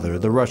wouldn't bother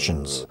the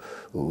Russians.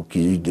 Où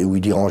il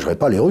dérangerait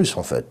pas les Russes,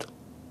 en fait.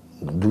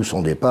 D'où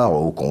son départ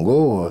au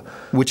Congo.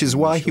 Which is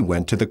why he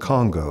went to the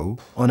Congo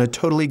on a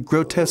totally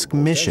grotesque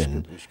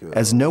mission,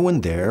 as no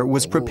one there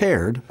was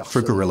prepared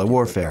for guerrilla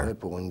warfare.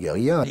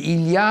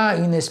 il y a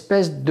une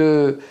espèce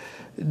de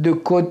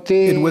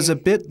côté. It was a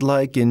bit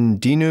like in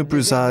Dinu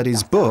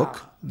Bruzadi's book,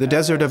 The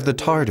Desert of the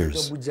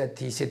Tartars.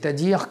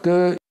 C'est-à-dire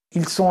que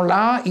ils sont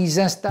là, ils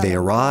installent. They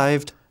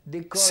arrived,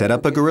 set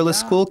up a guerrilla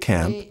school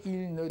camp,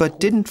 but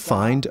didn't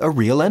find a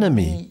real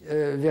enemy.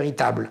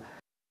 Véritable.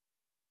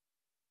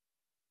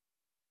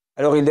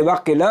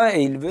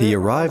 He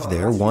arrived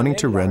there wanting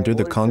to render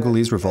the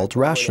Congolese revolt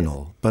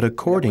rational, but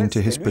according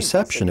to his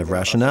perception of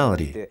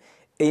rationality.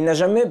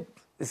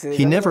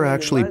 He never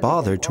actually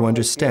bothered to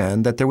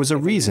understand that there was a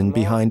reason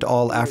behind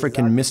all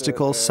African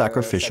mystical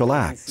sacrificial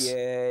acts.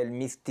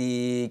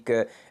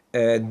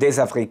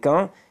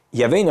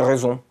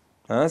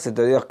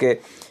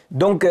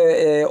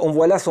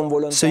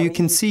 So you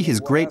can see his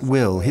great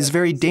will, his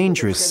very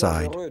dangerous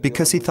side,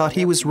 because he thought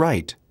he was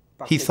right.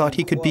 He thought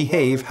he could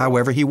behave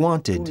however he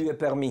wanted.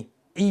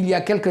 Il y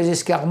a quelques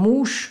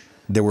escarmouches.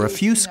 There were a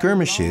few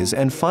skirmishes,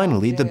 and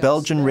finally the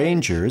Belgian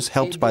Rangers,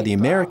 helped by the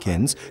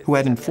Americans, who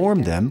had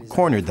informed them,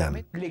 cornered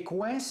them.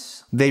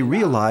 They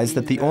realized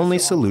that the only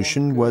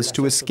solution was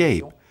to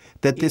escape,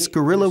 that this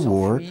guerrilla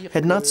war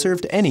had not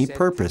served any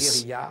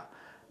purpose.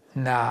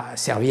 N'a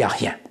servi à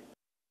rien.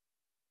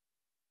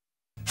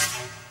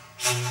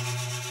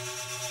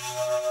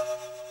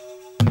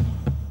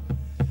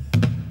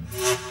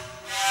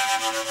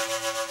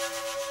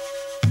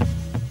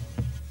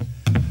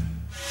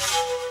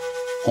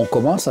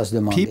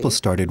 People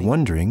started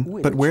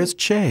wondering, but where's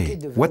Che?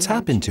 What's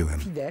happened to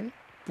him?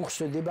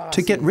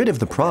 To get rid of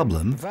the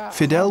problem,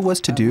 Fidel was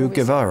to do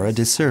Guevara a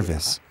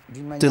disservice.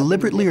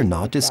 Deliberately or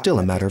not is still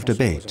a matter of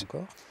debate.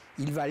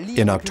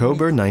 In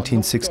October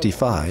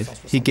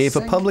 1965, he gave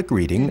a public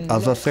reading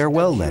of a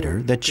farewell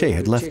letter that Che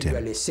had left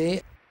him.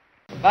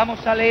 Vamos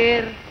a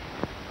leer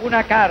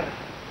una carta,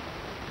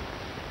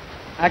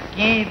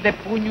 aquí de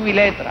puño y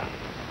letra,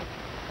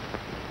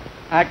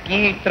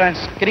 aquí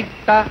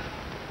transcrita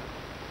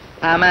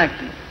a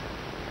máquina.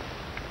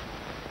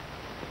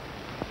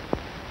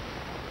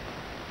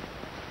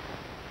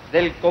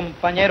 del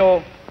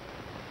compañero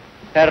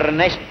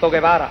Ernesto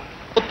Guevara.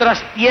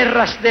 Otras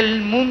tierras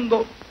del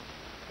mundo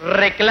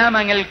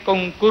reclaman el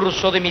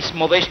concurso de mis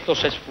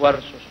modestos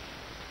esfuerzos.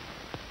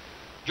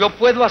 Yo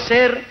puedo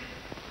hacer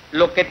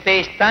lo que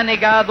te está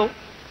negado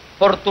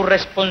por tu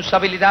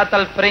responsabilidad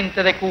al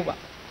frente de Cuba.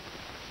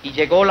 Y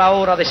llegó la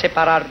hora de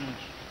separarnos.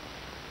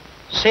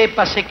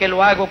 Sépase que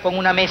lo hago con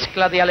una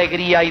mezcla de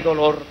alegría y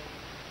dolor.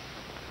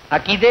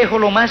 Aquí dejo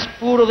lo más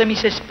puro de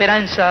mis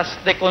esperanzas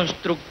de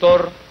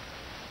constructor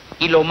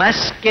y lo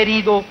más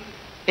querido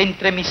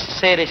entre mis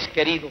seres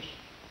queridos.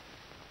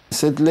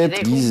 Cette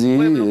lettre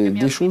disait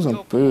des choses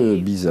un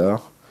peu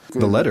bizarres.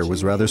 The letter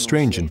was rather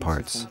strange in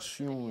parts.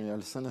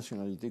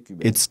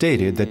 It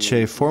stated that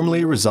Che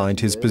formally resigned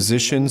his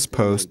positions,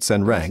 posts,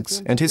 and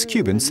ranks, and his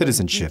Cuban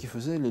citizenship.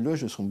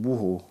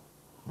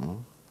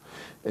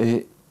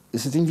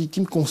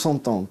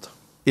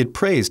 It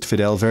praised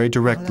Fidel very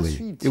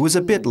directly. It was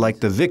a bit like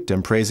the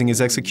victim praising his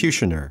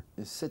executioner.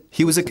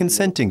 He was a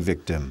consenting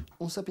victim.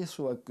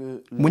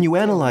 When you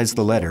analyze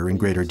the letter in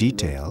greater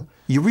detail,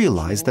 you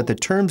realize that the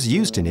terms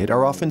used in it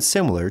are often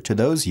similar to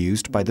those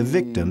used by the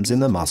victims in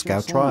the Moscow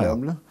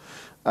trial.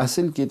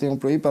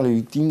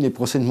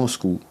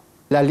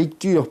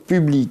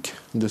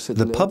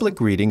 The public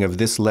reading of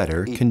this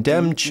letter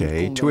condemned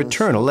Che to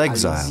eternal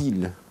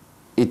exile.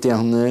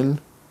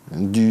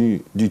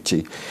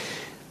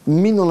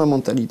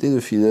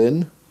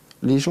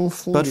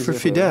 But for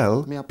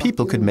Fidel,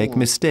 people could make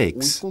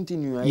mistakes.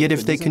 Yet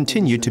if they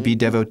continued to be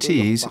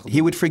devotees, he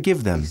would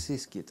forgive them.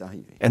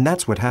 And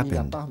that's what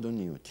happened.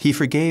 He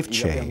forgave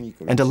Che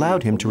and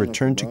allowed him to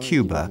return to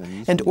Cuba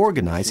and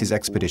organize his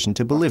expedition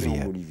to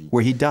Bolivia,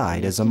 where he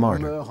died as a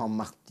martyr.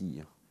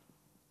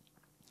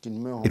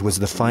 It was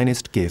the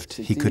finest gift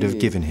he could have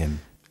given him.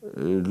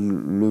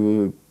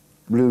 Le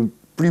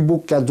plus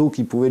beau cadeau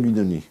qu'il pouvait lui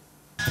donner.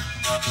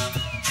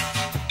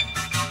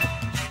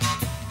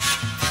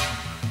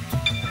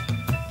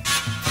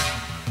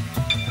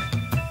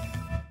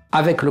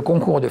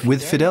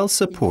 With Fidel's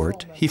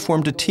support, he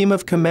formed a team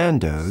of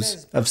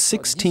commandos of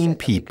 16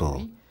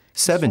 people,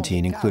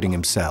 17 including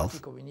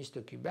himself,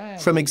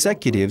 from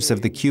executives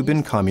of the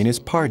Cuban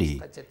Communist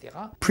Party,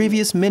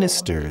 previous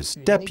ministers,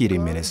 deputy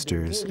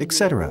ministers,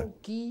 etc.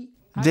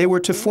 They were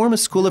to form a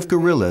school of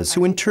guerrillas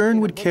who in turn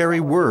would carry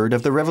word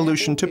of the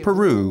revolution to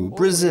Peru,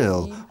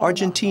 Brazil,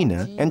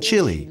 Argentina, and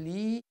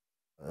Chile.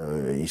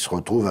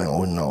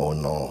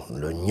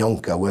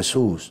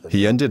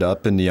 He ended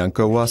up in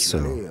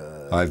Nyancahuaso.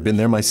 I've been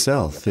there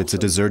myself. It's a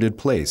deserted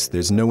place.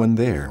 There's no one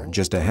there,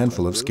 just a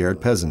handful of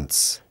scared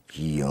peasants.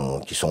 He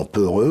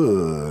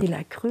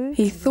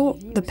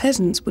thought the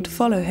peasants would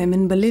follow him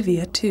in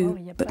Bolivia too,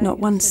 but not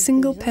one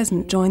single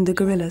peasant joined the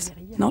guerrillas,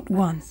 not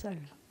one.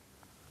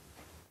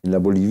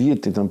 Bolivia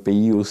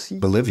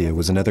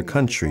was another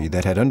country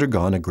that had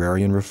undergone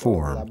agrarian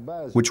reform,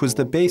 which was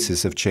the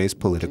basis of Che's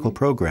political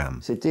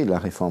program. The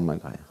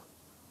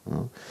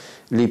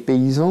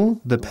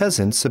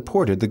peasants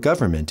supported the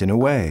government in a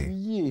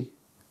way.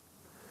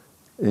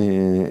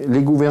 The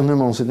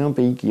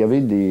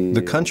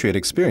country had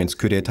experienced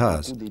coups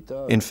d'etats.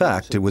 In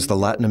fact, it was the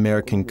Latin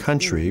American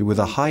country with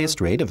the highest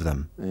rate of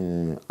them.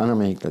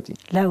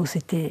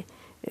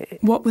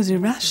 What was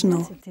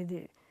irrational?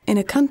 In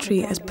a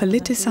country as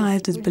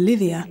politicized as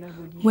Bolivia,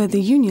 where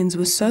the unions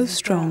were so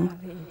strong,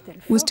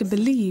 was to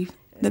believe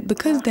that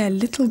because their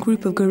little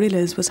group of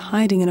guerrillas was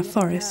hiding in a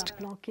forest,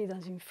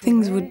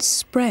 things would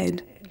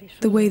spread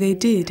the way they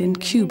did in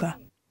Cuba.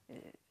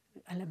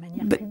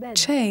 But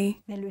Che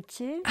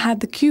had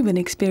the Cuban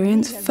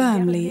experience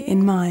firmly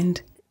in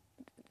mind.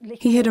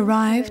 He had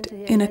arrived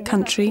in a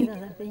country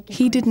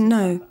he didn't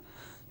know,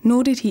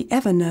 nor did he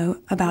ever know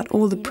about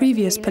all the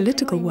previous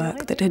political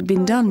work that had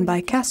been done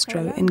by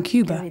Castro in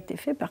Cuba.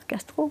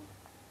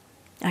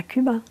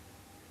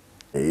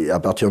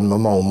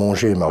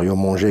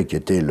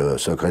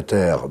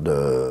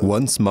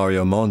 Once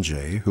Mario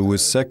Monge, who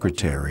was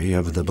secretary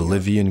of the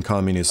Bolivian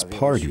Communist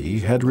Party,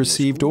 had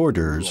received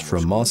orders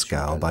from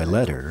Moscow by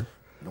letter,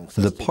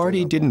 the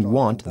party didn't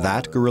want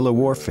that guerrilla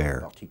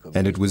warfare,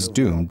 and it was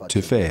doomed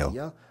to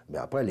fail.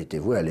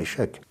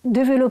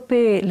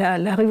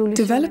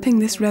 Developing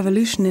this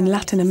revolution in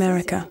Latin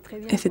America,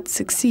 if it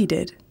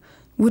succeeded,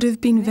 would have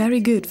been very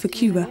good for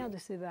Cuba.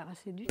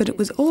 But it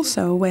was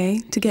also a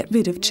way to get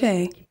rid of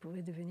Che.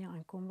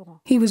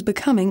 He was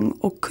becoming,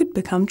 or could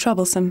become,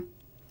 troublesome.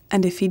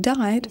 And if he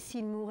died,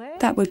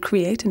 that would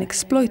create an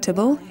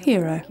exploitable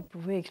hero.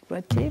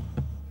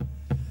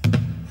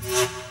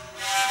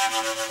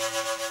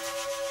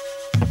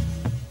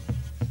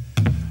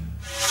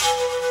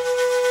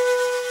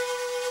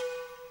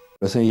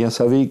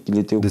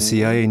 The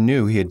CIA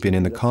knew he had been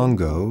in the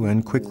Congo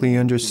and quickly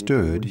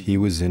understood he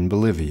was in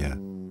Bolivia,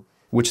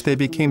 which they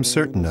became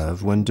certain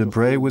of when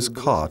Debré was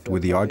caught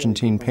with the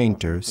Argentine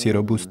painter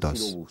Ciro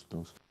Bustos.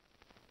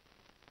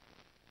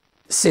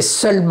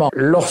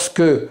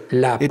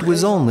 It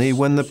was only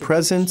when the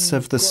presence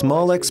of the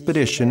small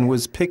expedition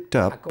was picked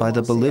up by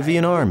the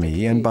Bolivian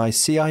army and by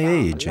CIA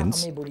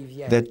agents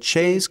that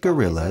Che's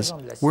guerrillas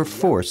were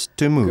forced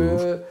to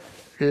move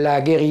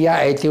la guérilla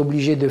a été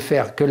obligée de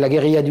faire, que la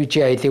guérilla du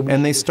Che a été obligée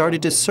and they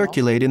started to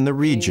circulate in the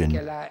region,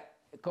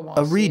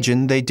 a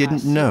region they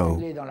didn't know,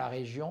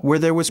 where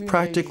there was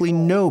practically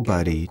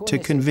nobody to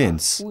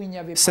convince,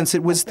 since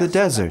it was the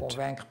desert.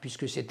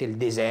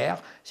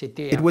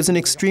 It was an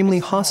extremely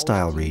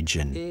hostile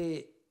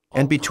region.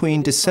 And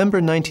between December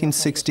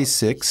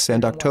 1966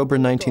 and October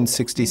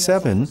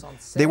 1967,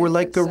 they were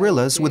like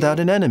guerrillas without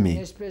an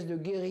enemy.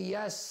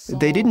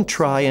 They didn't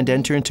try and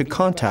enter into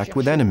contact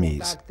with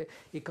enemies.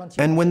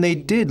 And when they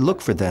did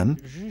look for them,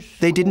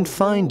 they didn't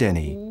find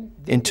any,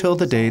 until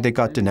the day they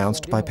got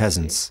denounced by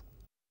peasants.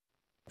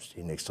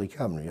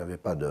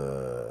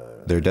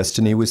 Their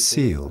destiny was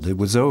sealed. It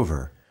was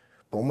over.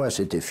 I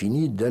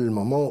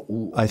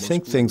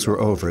think things were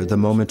over the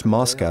moment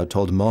Moscow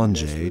told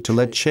Monge to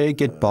let Che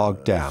get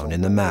bogged down in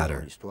the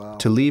matter,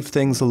 to leave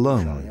things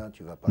alone,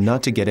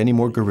 not to get any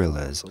more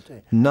guerrillas,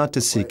 not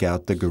to seek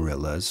out the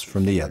guerrillas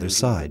from the other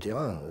side.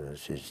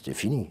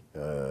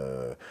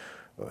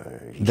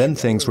 Then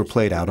things were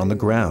played out on the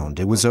ground.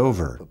 It was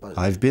over.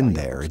 I've been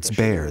there. It's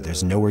bare.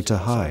 There's nowhere to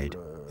hide.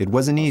 It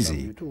wasn't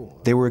easy.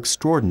 They were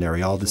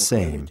extraordinary all the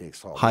same,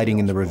 hiding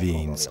in the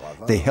ravines.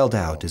 They held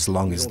out as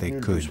long as they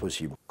could.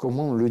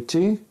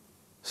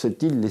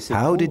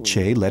 How did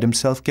Che let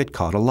himself get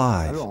caught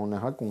alive?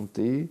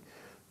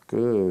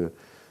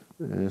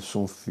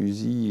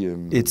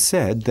 It's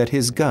said that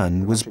his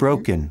gun was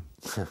broken.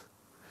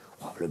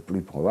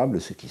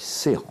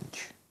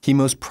 He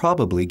most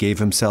probably gave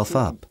himself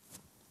up.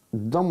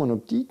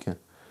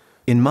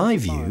 In my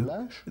view,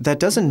 that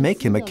doesn't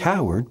make him a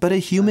coward, but a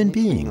human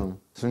being.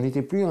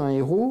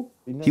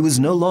 He was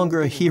no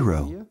longer a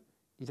hero.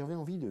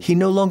 He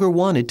no longer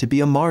wanted to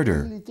be a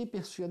martyr.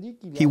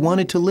 He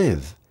wanted to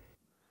live.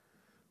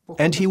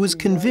 And he was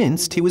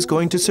convinced he was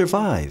going to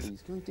survive,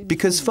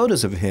 because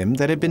photos of him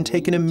that had been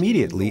taken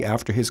immediately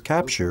after his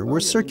capture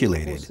were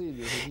circulated,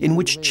 in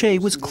which Che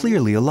was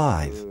clearly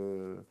alive.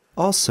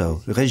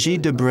 Also, Régis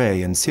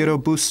Debray and Ciro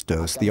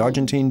Bustos, the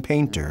Argentine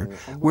painter,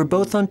 were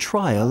both on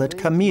trial at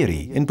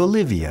Camiri in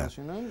Bolivia,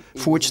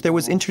 for which there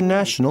was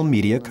international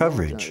media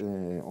coverage.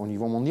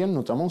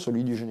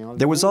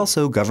 There was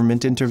also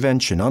government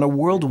intervention on a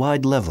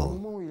worldwide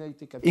level,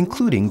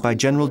 including by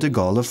General de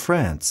Gaulle of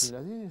France.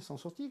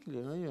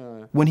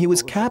 When he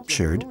was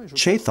captured,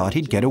 Che thought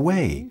he'd get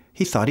away.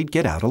 He thought he'd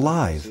get out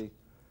alive.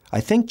 I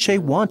think Che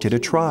wanted a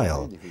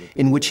trial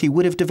in which he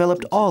would have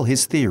developed all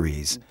his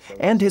theories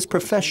and his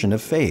profession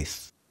of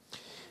faith.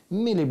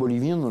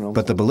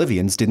 But the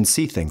Bolivians didn't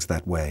see things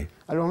that way.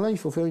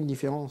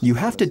 You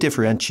have to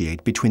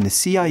differentiate between the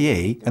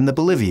CIA and the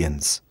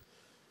Bolivians.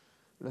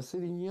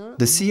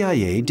 The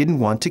CIA didn't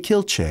want to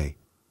kill Che.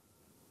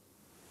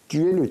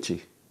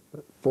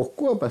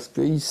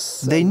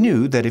 They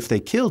knew that if they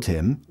killed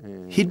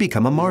him, he'd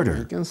become a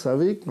martyr.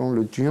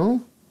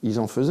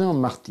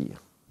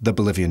 The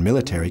Bolivian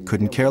military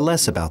couldn't care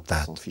less about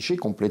that.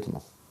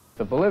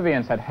 The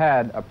Bolivians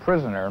had a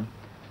prisoner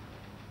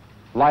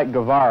like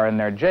Guevara in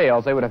their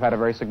jails, they would have had a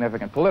very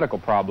significant political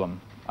problem.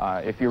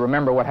 If you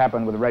remember what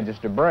happened with Régis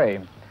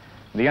Debray,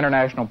 the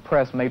international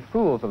press made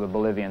fools of the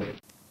Bolivians.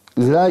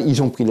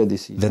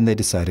 Then they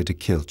decided to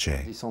kill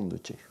Che.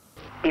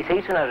 Y se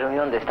hizo una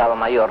reunión de Estado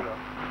Mayor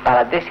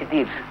para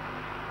decidir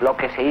lo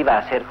que se iba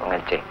a hacer con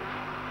el Che.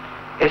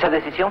 Esa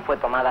decisión fue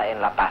tomada en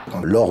La Paz.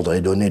 L'ordre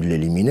est donné de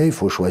l'éliminer, il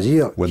faut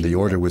choisir. When the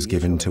order was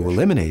given to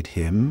eliminate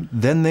him,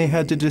 then they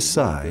had to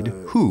decide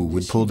who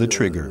would pull the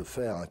trigger.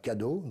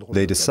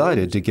 They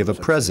decided to give a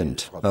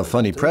present, a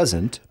funny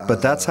present,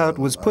 but that's how it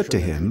was put to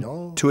him,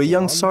 to a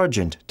young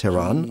sergeant,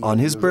 Tehran, on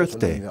his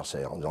birthday.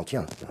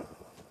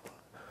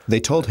 They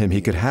told him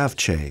he could have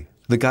Che.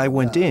 The guy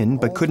went in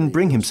but couldn't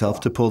bring himself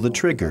to pull the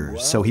trigger,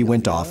 so he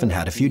went off and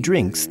had a few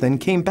drinks, then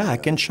came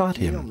back and shot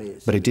him.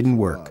 But it didn't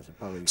work.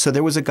 So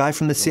there was a guy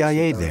from the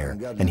CIA there,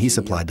 and he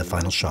supplied the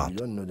final shot.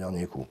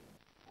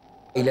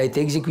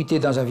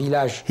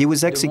 He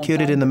was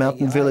executed in the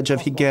mountain village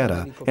of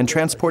Higuera and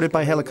transported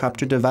by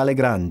helicopter to Valle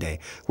Grande,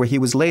 where he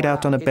was laid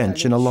out on a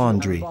bench in a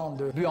laundry.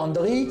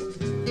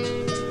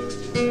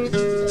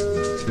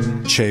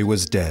 Che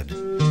was dead.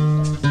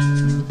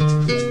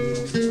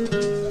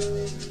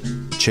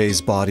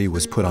 Che's body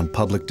was put on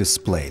public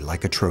display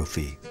like a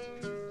trophy.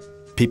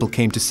 People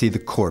came to see the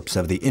corpse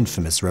of the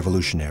infamous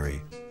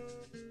revolutionary.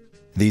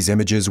 These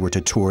images were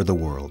to tour the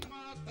world.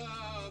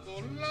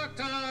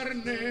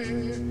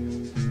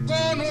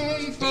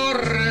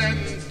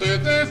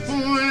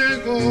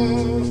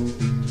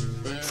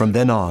 From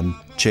then on,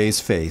 Che's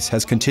face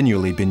has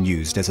continually been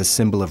used as a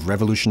symbol of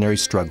revolutionary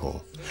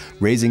struggle,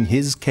 raising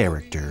his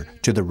character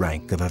to the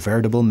rank of a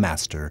veritable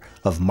master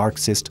of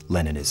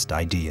Marxist-Leninist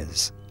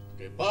ideas.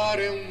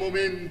 Pare un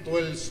momento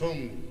el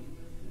son,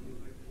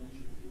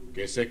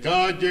 que se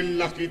callen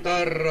las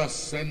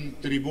guitarras en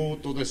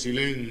tributo de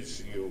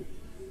silencio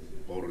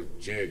por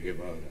Che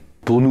Guevara.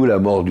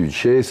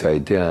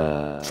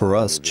 For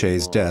us,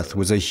 Che's death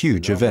was a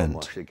huge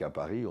event.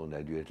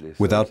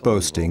 Without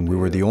boasting, we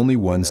were the only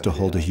ones to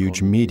hold a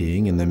huge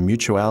meeting in the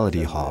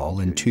Mutuality Hall,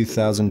 and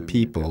 2,000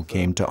 people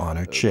came to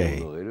honor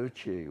Che.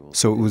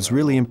 So it was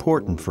really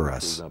important for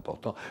us.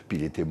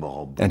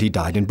 And he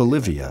died in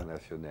Bolivia.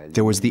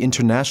 There was the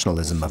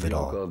internationalism of it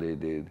all.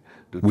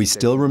 We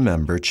still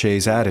remember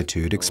Che's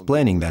attitude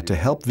explaining that to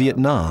help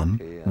Vietnam,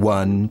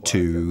 1,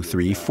 2,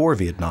 3, 4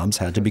 Vietnams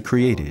had to be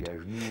created.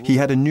 He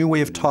had a new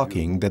way of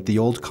talking that the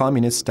old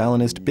communist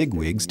Stalinist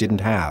bigwigs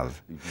didn't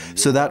have.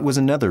 So that was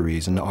another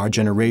reason our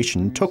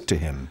generation took to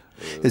him,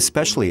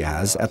 especially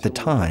as, at the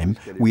time,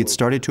 we had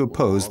started to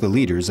oppose the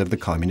leaders of the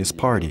Communist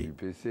Party.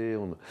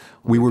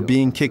 We were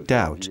being kicked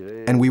out,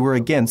 and we were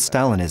against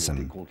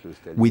Stalinism.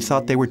 We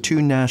thought they were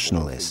too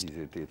nationalist,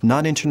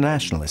 not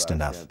internationalist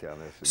enough.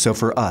 So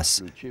for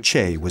us,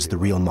 Che was the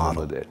real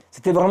model. It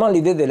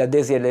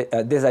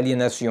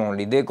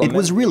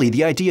was really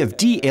the idea of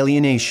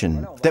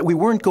de-alienation, that we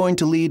weren't going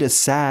to lead a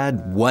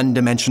sad,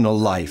 one-dimensional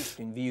life.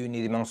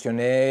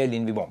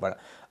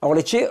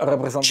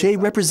 Che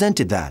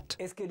represented that.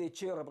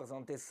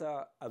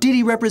 Did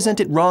he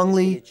represent it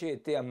wrongly?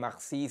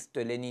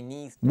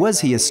 Was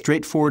he a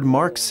straightforward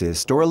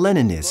Marxist or a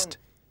Leninist?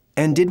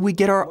 And did we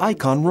get our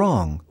icon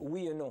wrong?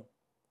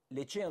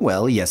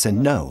 Well, yes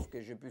and no.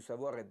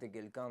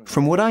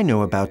 From what I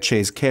know about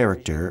Che's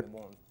character,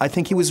 I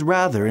think he was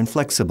rather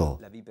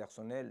inflexible.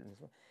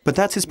 But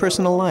that's his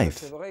personal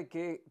life.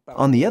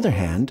 On the other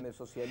hand,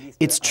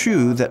 it's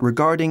true that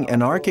regarding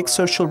anarchic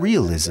social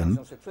realism,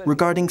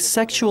 regarding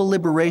sexual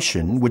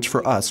liberation, which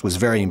for us was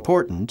very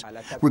important,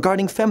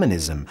 regarding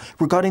feminism,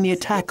 regarding the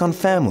attack on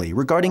family,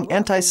 regarding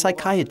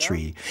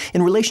anti-psychiatry,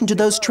 in relation to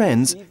those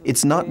trends,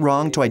 it's not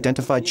wrong to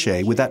identify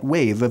Che with that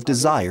wave of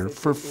desire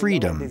for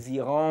freedom.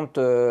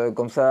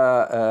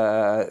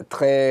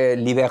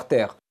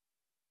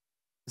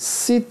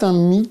 It's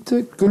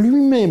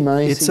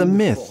a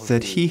myth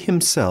that he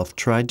himself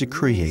tried to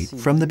create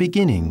from the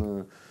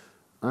beginning.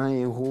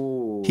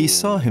 He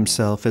saw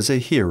himself as a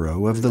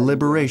hero of the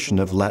liberation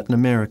of Latin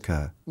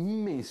America.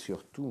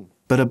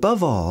 But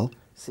above all,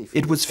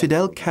 it was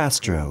Fidel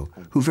Castro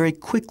who very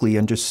quickly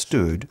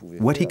understood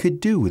what he could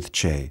do with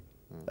Che,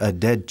 a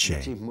dead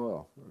Che.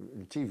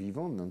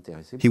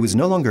 He was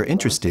no longer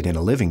interested in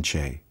a living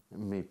Che.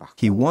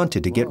 He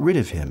wanted to get rid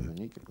of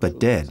him, but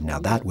dead, now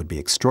that would be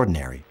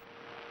extraordinary.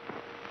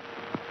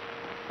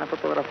 Una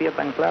fotografía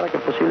tan clara que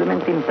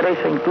posiblemente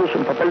impresa incluso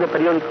en papel de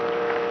periódico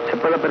se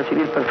pueda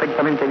percibir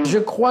perfectamente bien.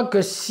 Je crois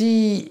que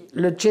si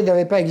le Che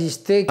n'avait pas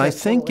existé, I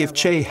think if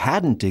Che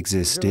hadn't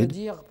existed,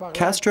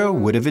 Castro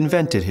would have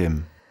invented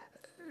him.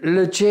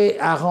 Le Che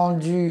a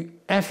rendu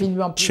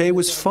infiniment plus. Che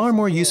was far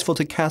more useful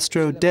to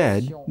Castro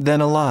dead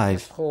than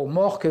alive.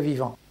 Mort que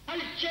vivant.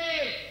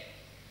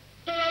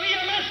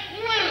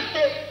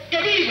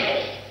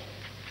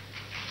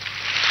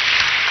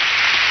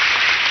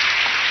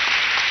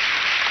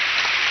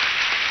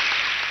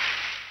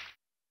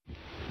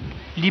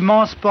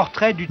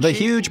 The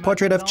huge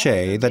portrait of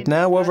Che that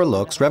now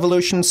overlooks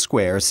Revolution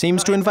Square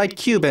seems to invite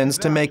Cubans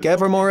to make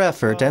ever more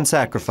effort and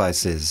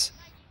sacrifices.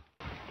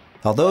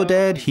 Although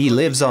dead, he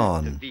lives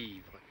on.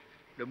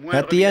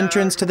 At the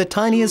entrance to the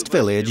tiniest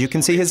village, you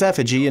can see his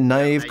effigy in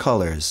naive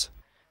colors.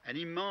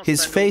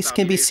 His face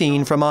can be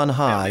seen from on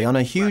high on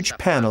a huge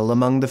panel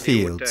among the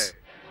fields.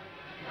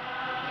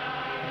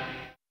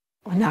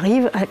 In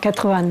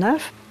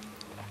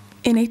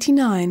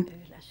 1989,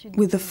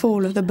 with the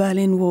fall of the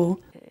Berlin Wall,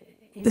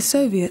 the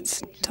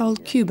Soviets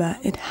told Cuba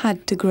it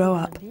had to grow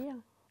up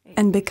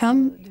and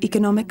become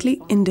economically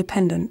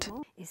independent.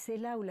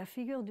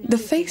 The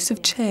face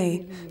of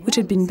Che, which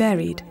had been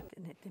buried,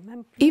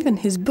 even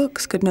his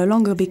books could no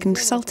longer be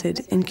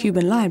consulted in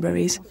Cuban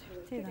libraries,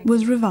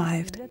 was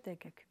revived.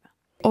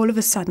 All of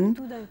a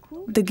sudden,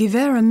 the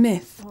Guevara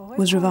myth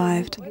was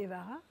revived.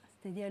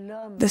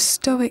 The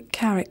stoic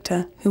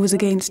character who was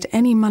against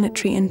any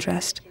monetary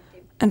interest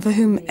and for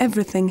whom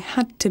everything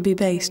had to be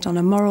based on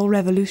a moral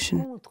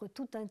revolution,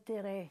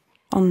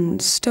 on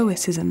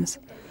stoicisms,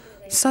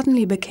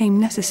 suddenly became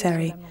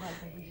necessary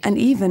and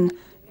even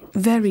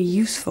very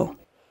useful.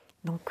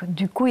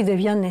 Du coup, il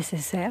devient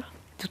nécessaire,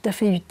 tout à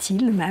fait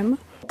utile même.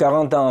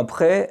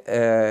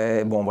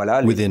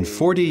 Within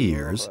 40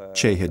 years,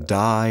 Che had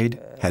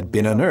died, had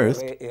been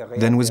unearthed,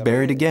 then was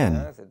buried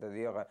again.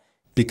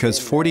 Because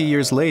 40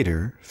 years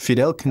later,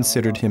 Fidel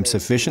considered him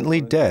sufficiently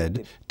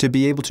dead to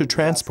be able to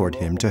transport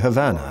him to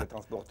Havana,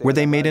 where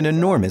they made an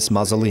enormous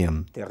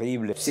mausoleum.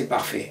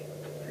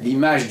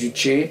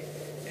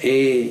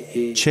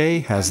 Che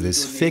has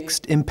this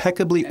fixed,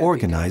 impeccably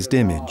organized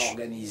image.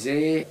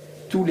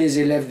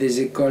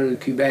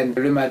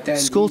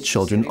 School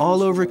children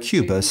all over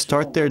Cuba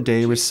start their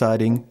day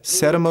reciting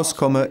Seremos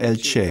como el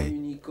Che,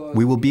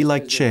 We will be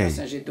like Che.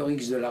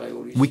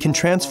 We can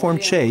transform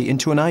Che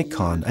into an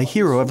icon, a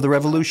hero of the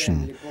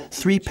revolution.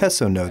 3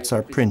 peso notes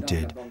are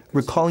printed,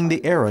 recalling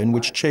the era in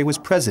which Che was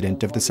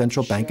president of the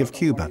Central Bank of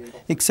Cuba,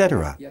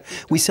 etc.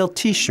 We sell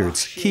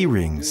T-shirts, key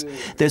rings.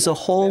 There's a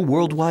whole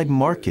worldwide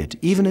market,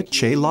 even a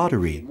Che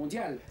lottery.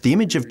 The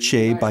image of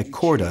Che by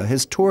Corda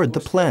has toured the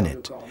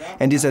planet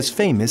and is as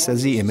famous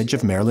as the image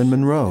of Marilyn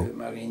Monroe.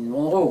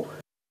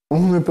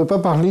 On ne peut pas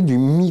parler du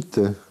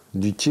mythe.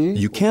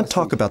 You can't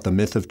talk about the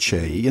myth of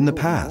Che in the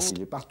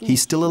past.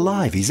 He's still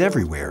alive, he's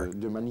everywhere.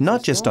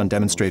 Not just on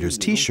demonstrators'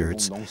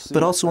 T-shirts,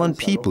 but also on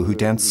people who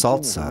dance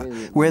salsa,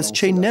 whereas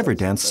Che never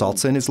danced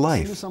salsa in his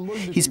life.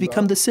 He's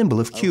become the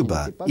symbol of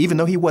Cuba, even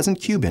though he wasn't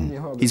Cuban.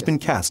 He's been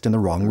cast in the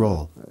wrong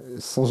role.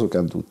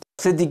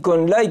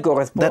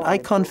 That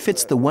icon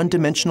fits the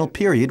one-dimensional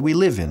period we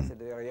live in.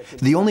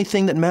 The only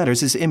thing that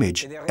matters is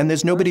image, and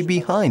there's nobody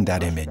behind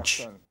that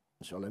image.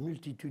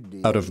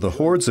 Out of the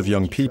hordes of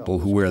young people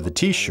who wear the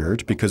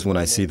T-shirt, because when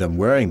I see them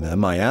wearing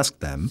them, I ask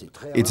them,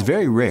 it's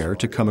very rare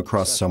to come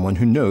across someone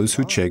who knows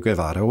who Che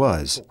Guevara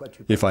was.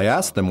 If I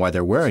ask them why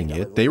they're wearing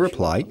it, they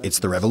reply, it's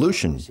the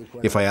revolution.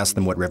 If I ask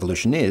them what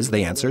revolution is,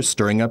 they answer,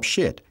 stirring up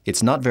shit.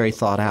 It's not very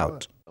thought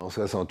out. In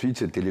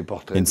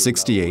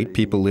 --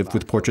 people lived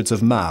with portraits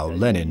of Mao,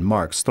 Lenin,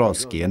 Marx,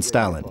 Trotsky, and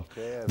Stalin.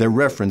 Their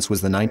reference was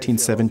the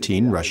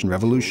 1917 Russian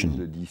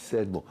Revolution.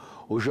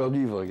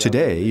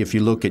 Today, if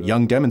you look at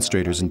young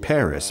demonstrators in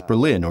Paris,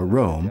 Berlin, or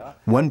Rome,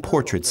 one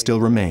portrait still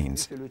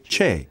remains,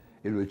 Che.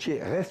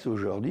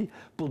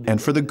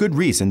 And for the good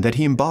reason that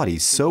he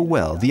embodies so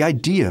well the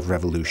idea of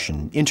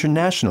revolution,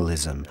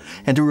 internationalism,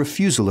 and a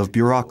refusal of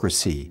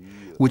bureaucracy,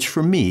 which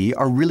for me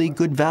are really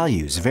good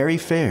values, very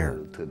fair.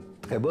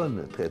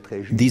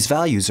 These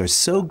values are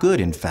so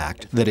good, in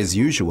fact, that as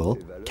usual,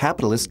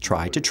 capitalists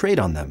try to trade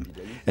on them.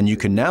 And you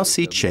can now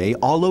see Che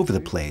all over the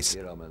place,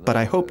 but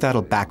I hope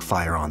that'll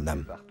backfire on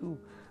them.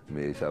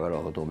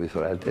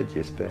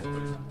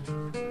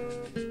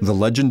 The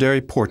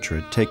legendary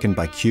portrait taken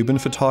by Cuban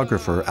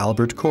photographer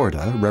Albert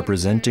Corda,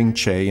 representing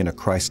Che in a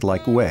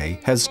Christ-like way,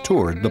 has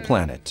toured the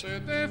planet.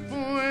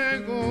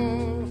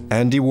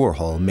 Andy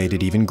Warhol made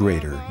it even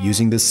greater,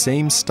 using the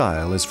same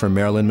style as for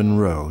Marilyn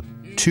Monroe,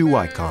 2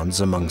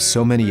 icons among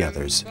so many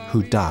others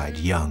who died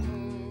young.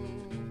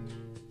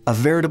 A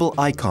veritable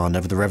icon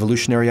of the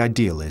revolutionary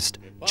idealist,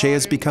 Che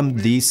has become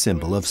the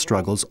symbol of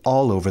struggles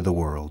all over the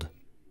world.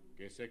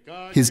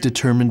 His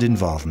determined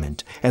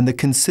involvement and the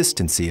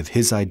consistency of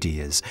his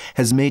ideas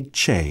has made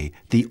Che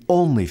the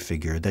only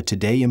figure that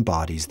today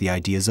embodies the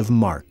ideas of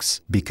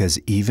Marx, because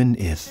even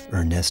if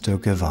Ernesto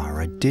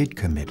Guevara did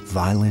commit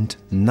violent,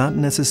 not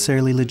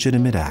necessarily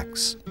legitimate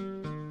acts,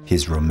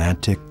 his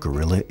romantic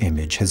guerrilla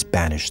image has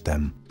banished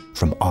them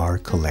from our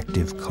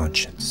collective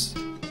conscience.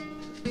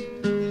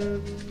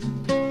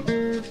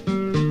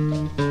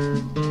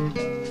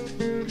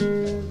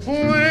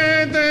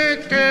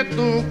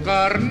 Tu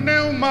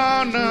carne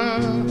humana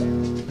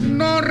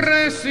no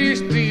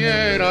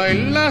resistiera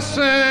el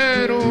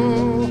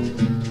acero,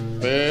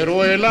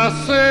 pero el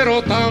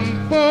acero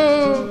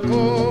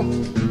tampoco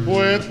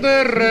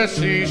puede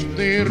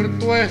resistir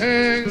tu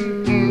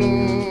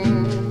ejemplo.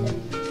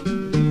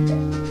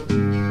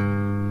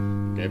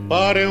 Que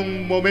pare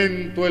un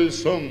momento el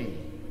son,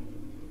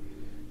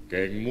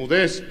 que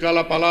enmudezca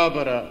la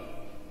palabra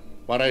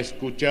para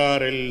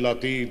escuchar el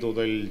latido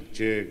del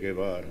Che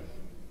Guevara.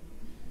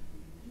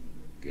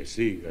 Que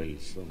siga el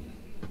son.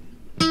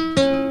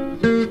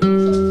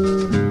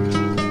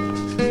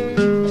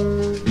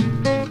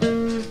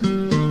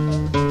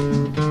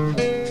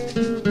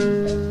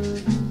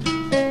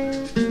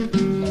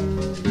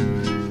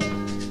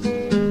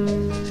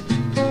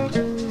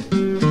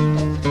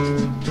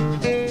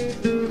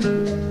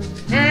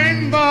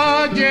 En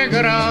Valle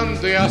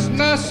Grande has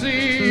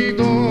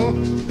nacido,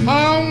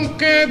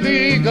 aunque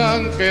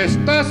digan que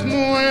estás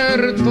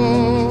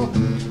muerto.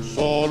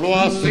 Solo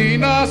así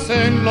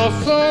nacen los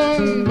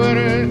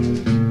hombres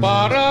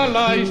para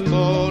la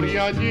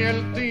historia y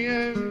el